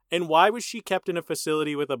 And why was she kept in a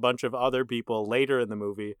facility with a bunch of other people later in the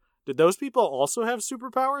movie? Did those people also have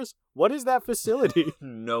superpowers? What is that facility?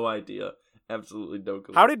 No idea. Absolutely no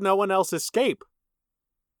clue. How did no one else escape?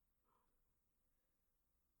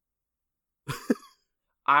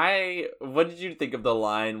 What did you think of the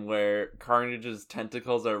line where Carnage's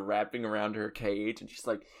tentacles are wrapping around her cage and she's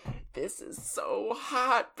like, this is so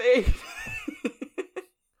hot, babe.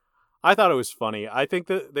 I thought it was funny. I think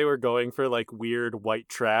that they were going for weird white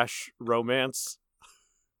trash romance.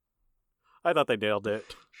 I thought they nailed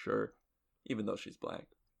it. Sure. Even though she's black.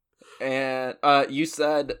 And you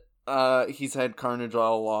said he's had Carnage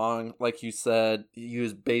all along. Like you said, he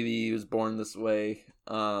was born this way.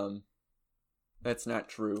 That's not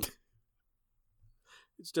true.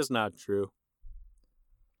 It's just not true.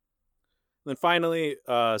 And then finally,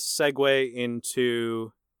 segue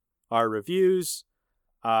into our reviews.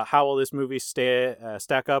 How will this movie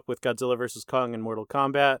stack up with Godzilla vs. Kong and Mortal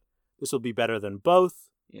Kombat? This will be better than both.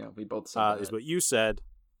 Yeah, we both said that. Is what you said.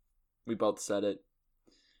 We both said it.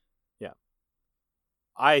 Yeah.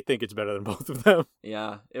 I think it's better than both of them.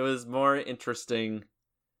 Yeah, it was more interesting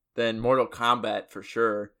than Mortal Kombat for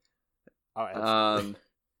sure. Oh, absolutely.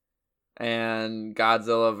 And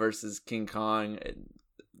Godzilla versus King Kong, it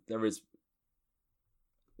was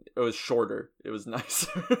shorter. It was nicer.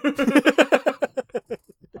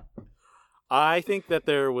 I think that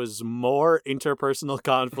there was more interpersonal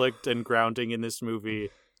conflict and grounding in this movie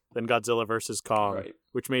than Godzilla vs. Kong, right,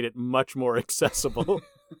 which made it much more accessible.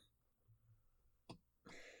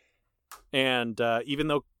 And even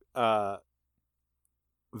though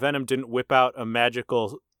Venom didn't whip out a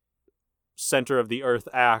magical center of the earth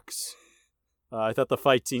axe, I thought the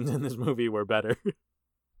fight scenes in this movie were better.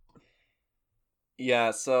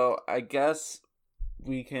 Yeah, so I guess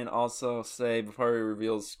we can also say before we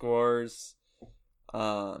reveal scores,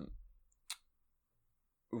 um,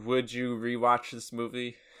 would you rewatch this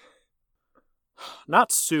movie?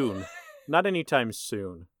 Not soon. Not anytime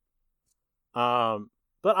soon. But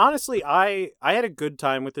honestly, I had a good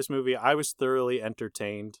time with this movie. I was thoroughly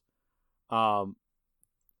entertained. Um,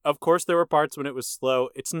 of course, there were parts when it was slow.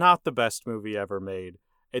 It's not the best movie ever made.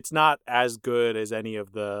 It's not as good as any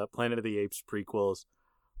of the Planet of the Apes prequels,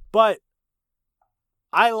 but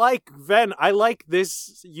I like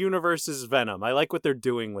this universe's Venom. I like what they're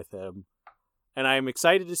doing with him, and I'm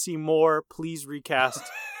excited to see more. Please recast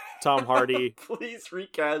Tom Hardy. Please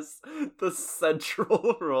recast the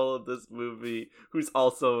central role of this movie, who's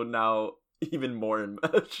also now even more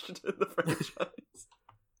enmeshed in the franchise.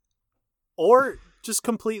 Or just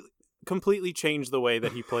completely change the way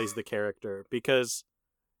that he plays the character, because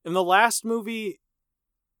in the last movie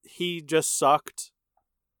he just sucked.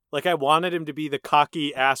 Like, I wanted him to be the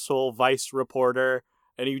cocky asshole Vice reporter,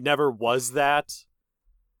 and he never was that.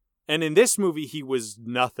 And in this movie he was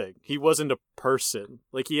nothing. He wasn't a person.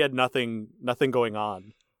 Like, he had nothing going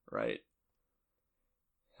on. Right.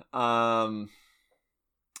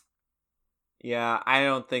 Yeah, I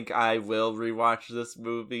don't think I will rewatch this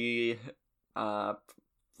movie. For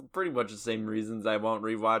pretty much the same reasons I won't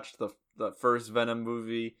rewatch the first Venom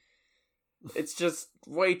movie. It's just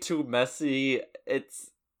way too messy.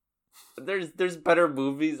 There's better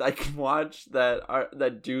movies I can watch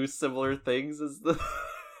that do similar things as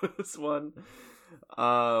this one.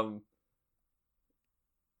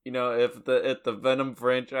 If the Venom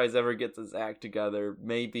franchise ever gets its act together,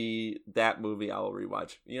 maybe that movie I'll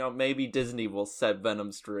rewatch. Maybe Disney will set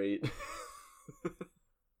Venom straight.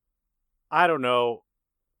 I don't know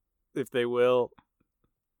if they will.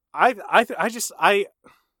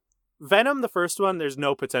 Venom, the first one, there's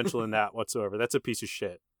no potential in that whatsoever. That's a piece of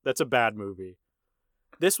shit. That's a bad movie.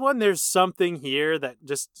 This one, there's something here that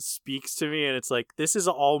just speaks to me, and it's like, this is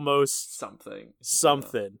almost something.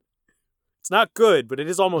 Yeah. It's not good, but it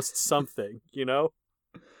is almost something,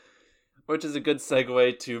 Which is a good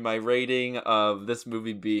segue to my rating of this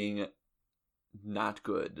movie being not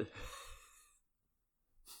good.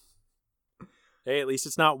 Hey, at least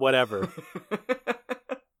it's not whatever.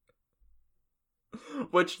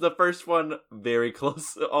 Which the first one very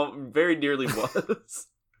close, very nearly was.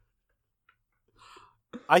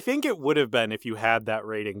 I think it would have been if you had that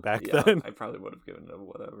rating back then. I probably would have given it a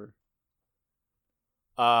whatever.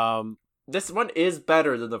 This one is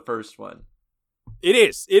better than the first one. It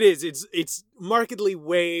is. It's markedly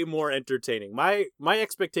way more entertaining. My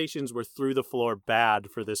expectations were through the floor bad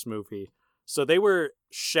for this movie, so they were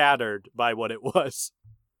shattered by what it was,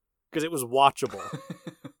 because it was watchable.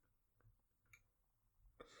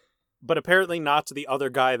 But apparently not to the other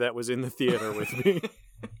guy that was in the theater with me.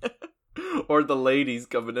 Or the ladies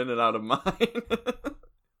coming in and out of mine.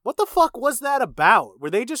 What the fuck was that about? Were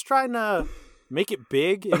they just trying to make it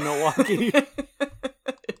big in Milwaukee?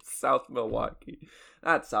 It's South Milwaukee.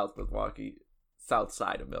 Not South Milwaukee. South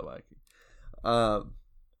side of Milwaukee.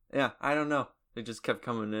 Yeah, I don't know. They just kept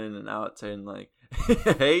coming in and out saying like,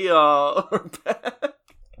 hey y'all, we're back.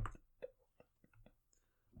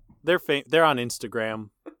 They're on Instagram.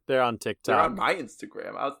 They're on TikTok. They're on my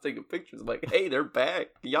Instagram. I was taking pictures. I'm like, hey, they're back.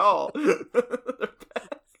 Y'all. They're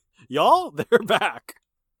back. Y'all? They're back.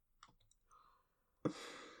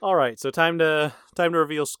 All right, so time to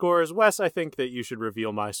reveal scores. Wes, I think that you should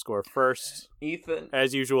reveal my score first. Ethan.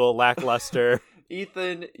 As usual, lackluster.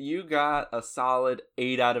 Ethan, you got a solid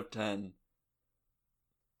 8 out of 10.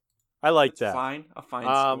 I like That's that. Fine. A fine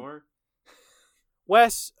score.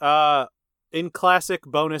 Wes, in classic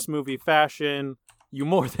bonus movie fashion, you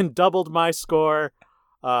more than doubled my score.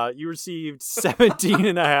 You received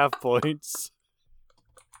 17.5 points.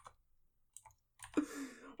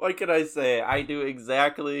 What can I say? I knew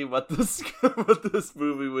exactly what this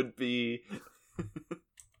movie would be.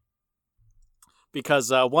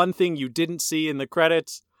 Because one thing you didn't see in the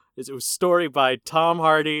credits is it was story by Tom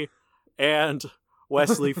Hardy and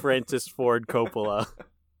Wesley Francis Ford Coppola.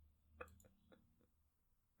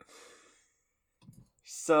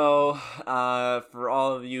 So, for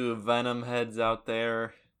all of you Venom heads out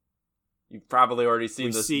there, you've probably already seen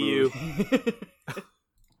this movie. You.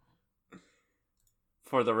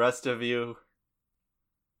 For the rest of you,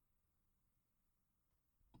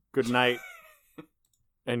 good night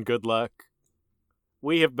and good luck.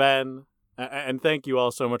 We have been, and thank you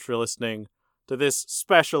all so much for listening to this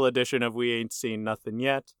special edition of We Ain't Seen Nothing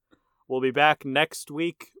Yet. We'll be back next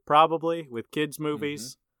week, probably, with kids'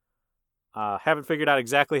 movies. Haven't figured out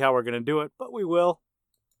exactly how we're going to do it, but we will.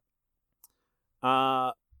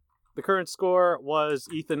 The The current score was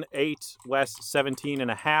Ethan 8, Wes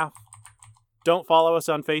 17.5. Don't follow us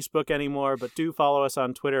on Facebook anymore, but do follow us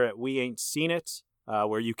on Twitter at We Ain't Seen It,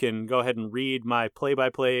 where you can go ahead and read my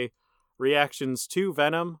play-by-play reactions to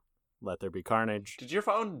Venom. Let there be carnage. Did your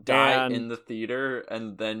phone die in the theater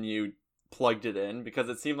and then you plugged it in? Because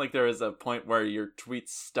it seemed like there was a point where your tweets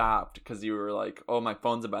stopped because you were like, oh, my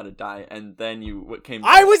phone's about to die, and then you came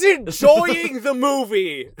back. I was enjoying the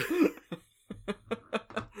movie!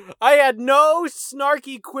 I had no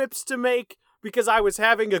snarky quips to make because I was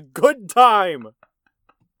having a good time.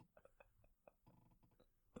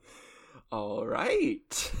 All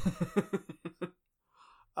right.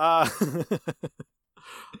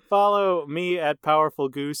 Follow me at Powerful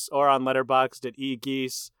Goose or on Letterboxd at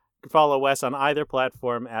eGeese. You can follow Wes on either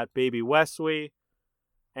platform at Baby Weswe.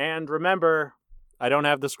 And remember, I don't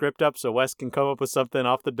have the script up, so Wes can come up with something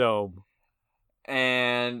off the dome.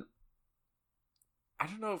 And I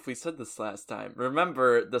don't know if we said this last time.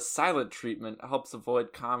 Remember, the silent treatment helps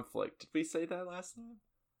avoid conflict. Did we say that last time?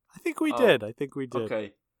 I think we did.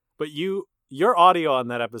 Okay. But your audio on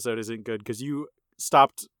that episode isn't good because you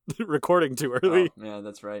stopped recording too early. Oh, yeah,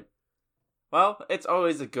 that's right. Well, it's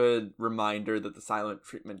always a good reminder that the silent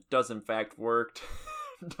treatment does in fact work.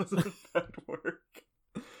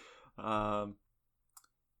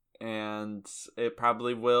 And it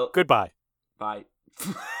probably will. Goodbye. Bye.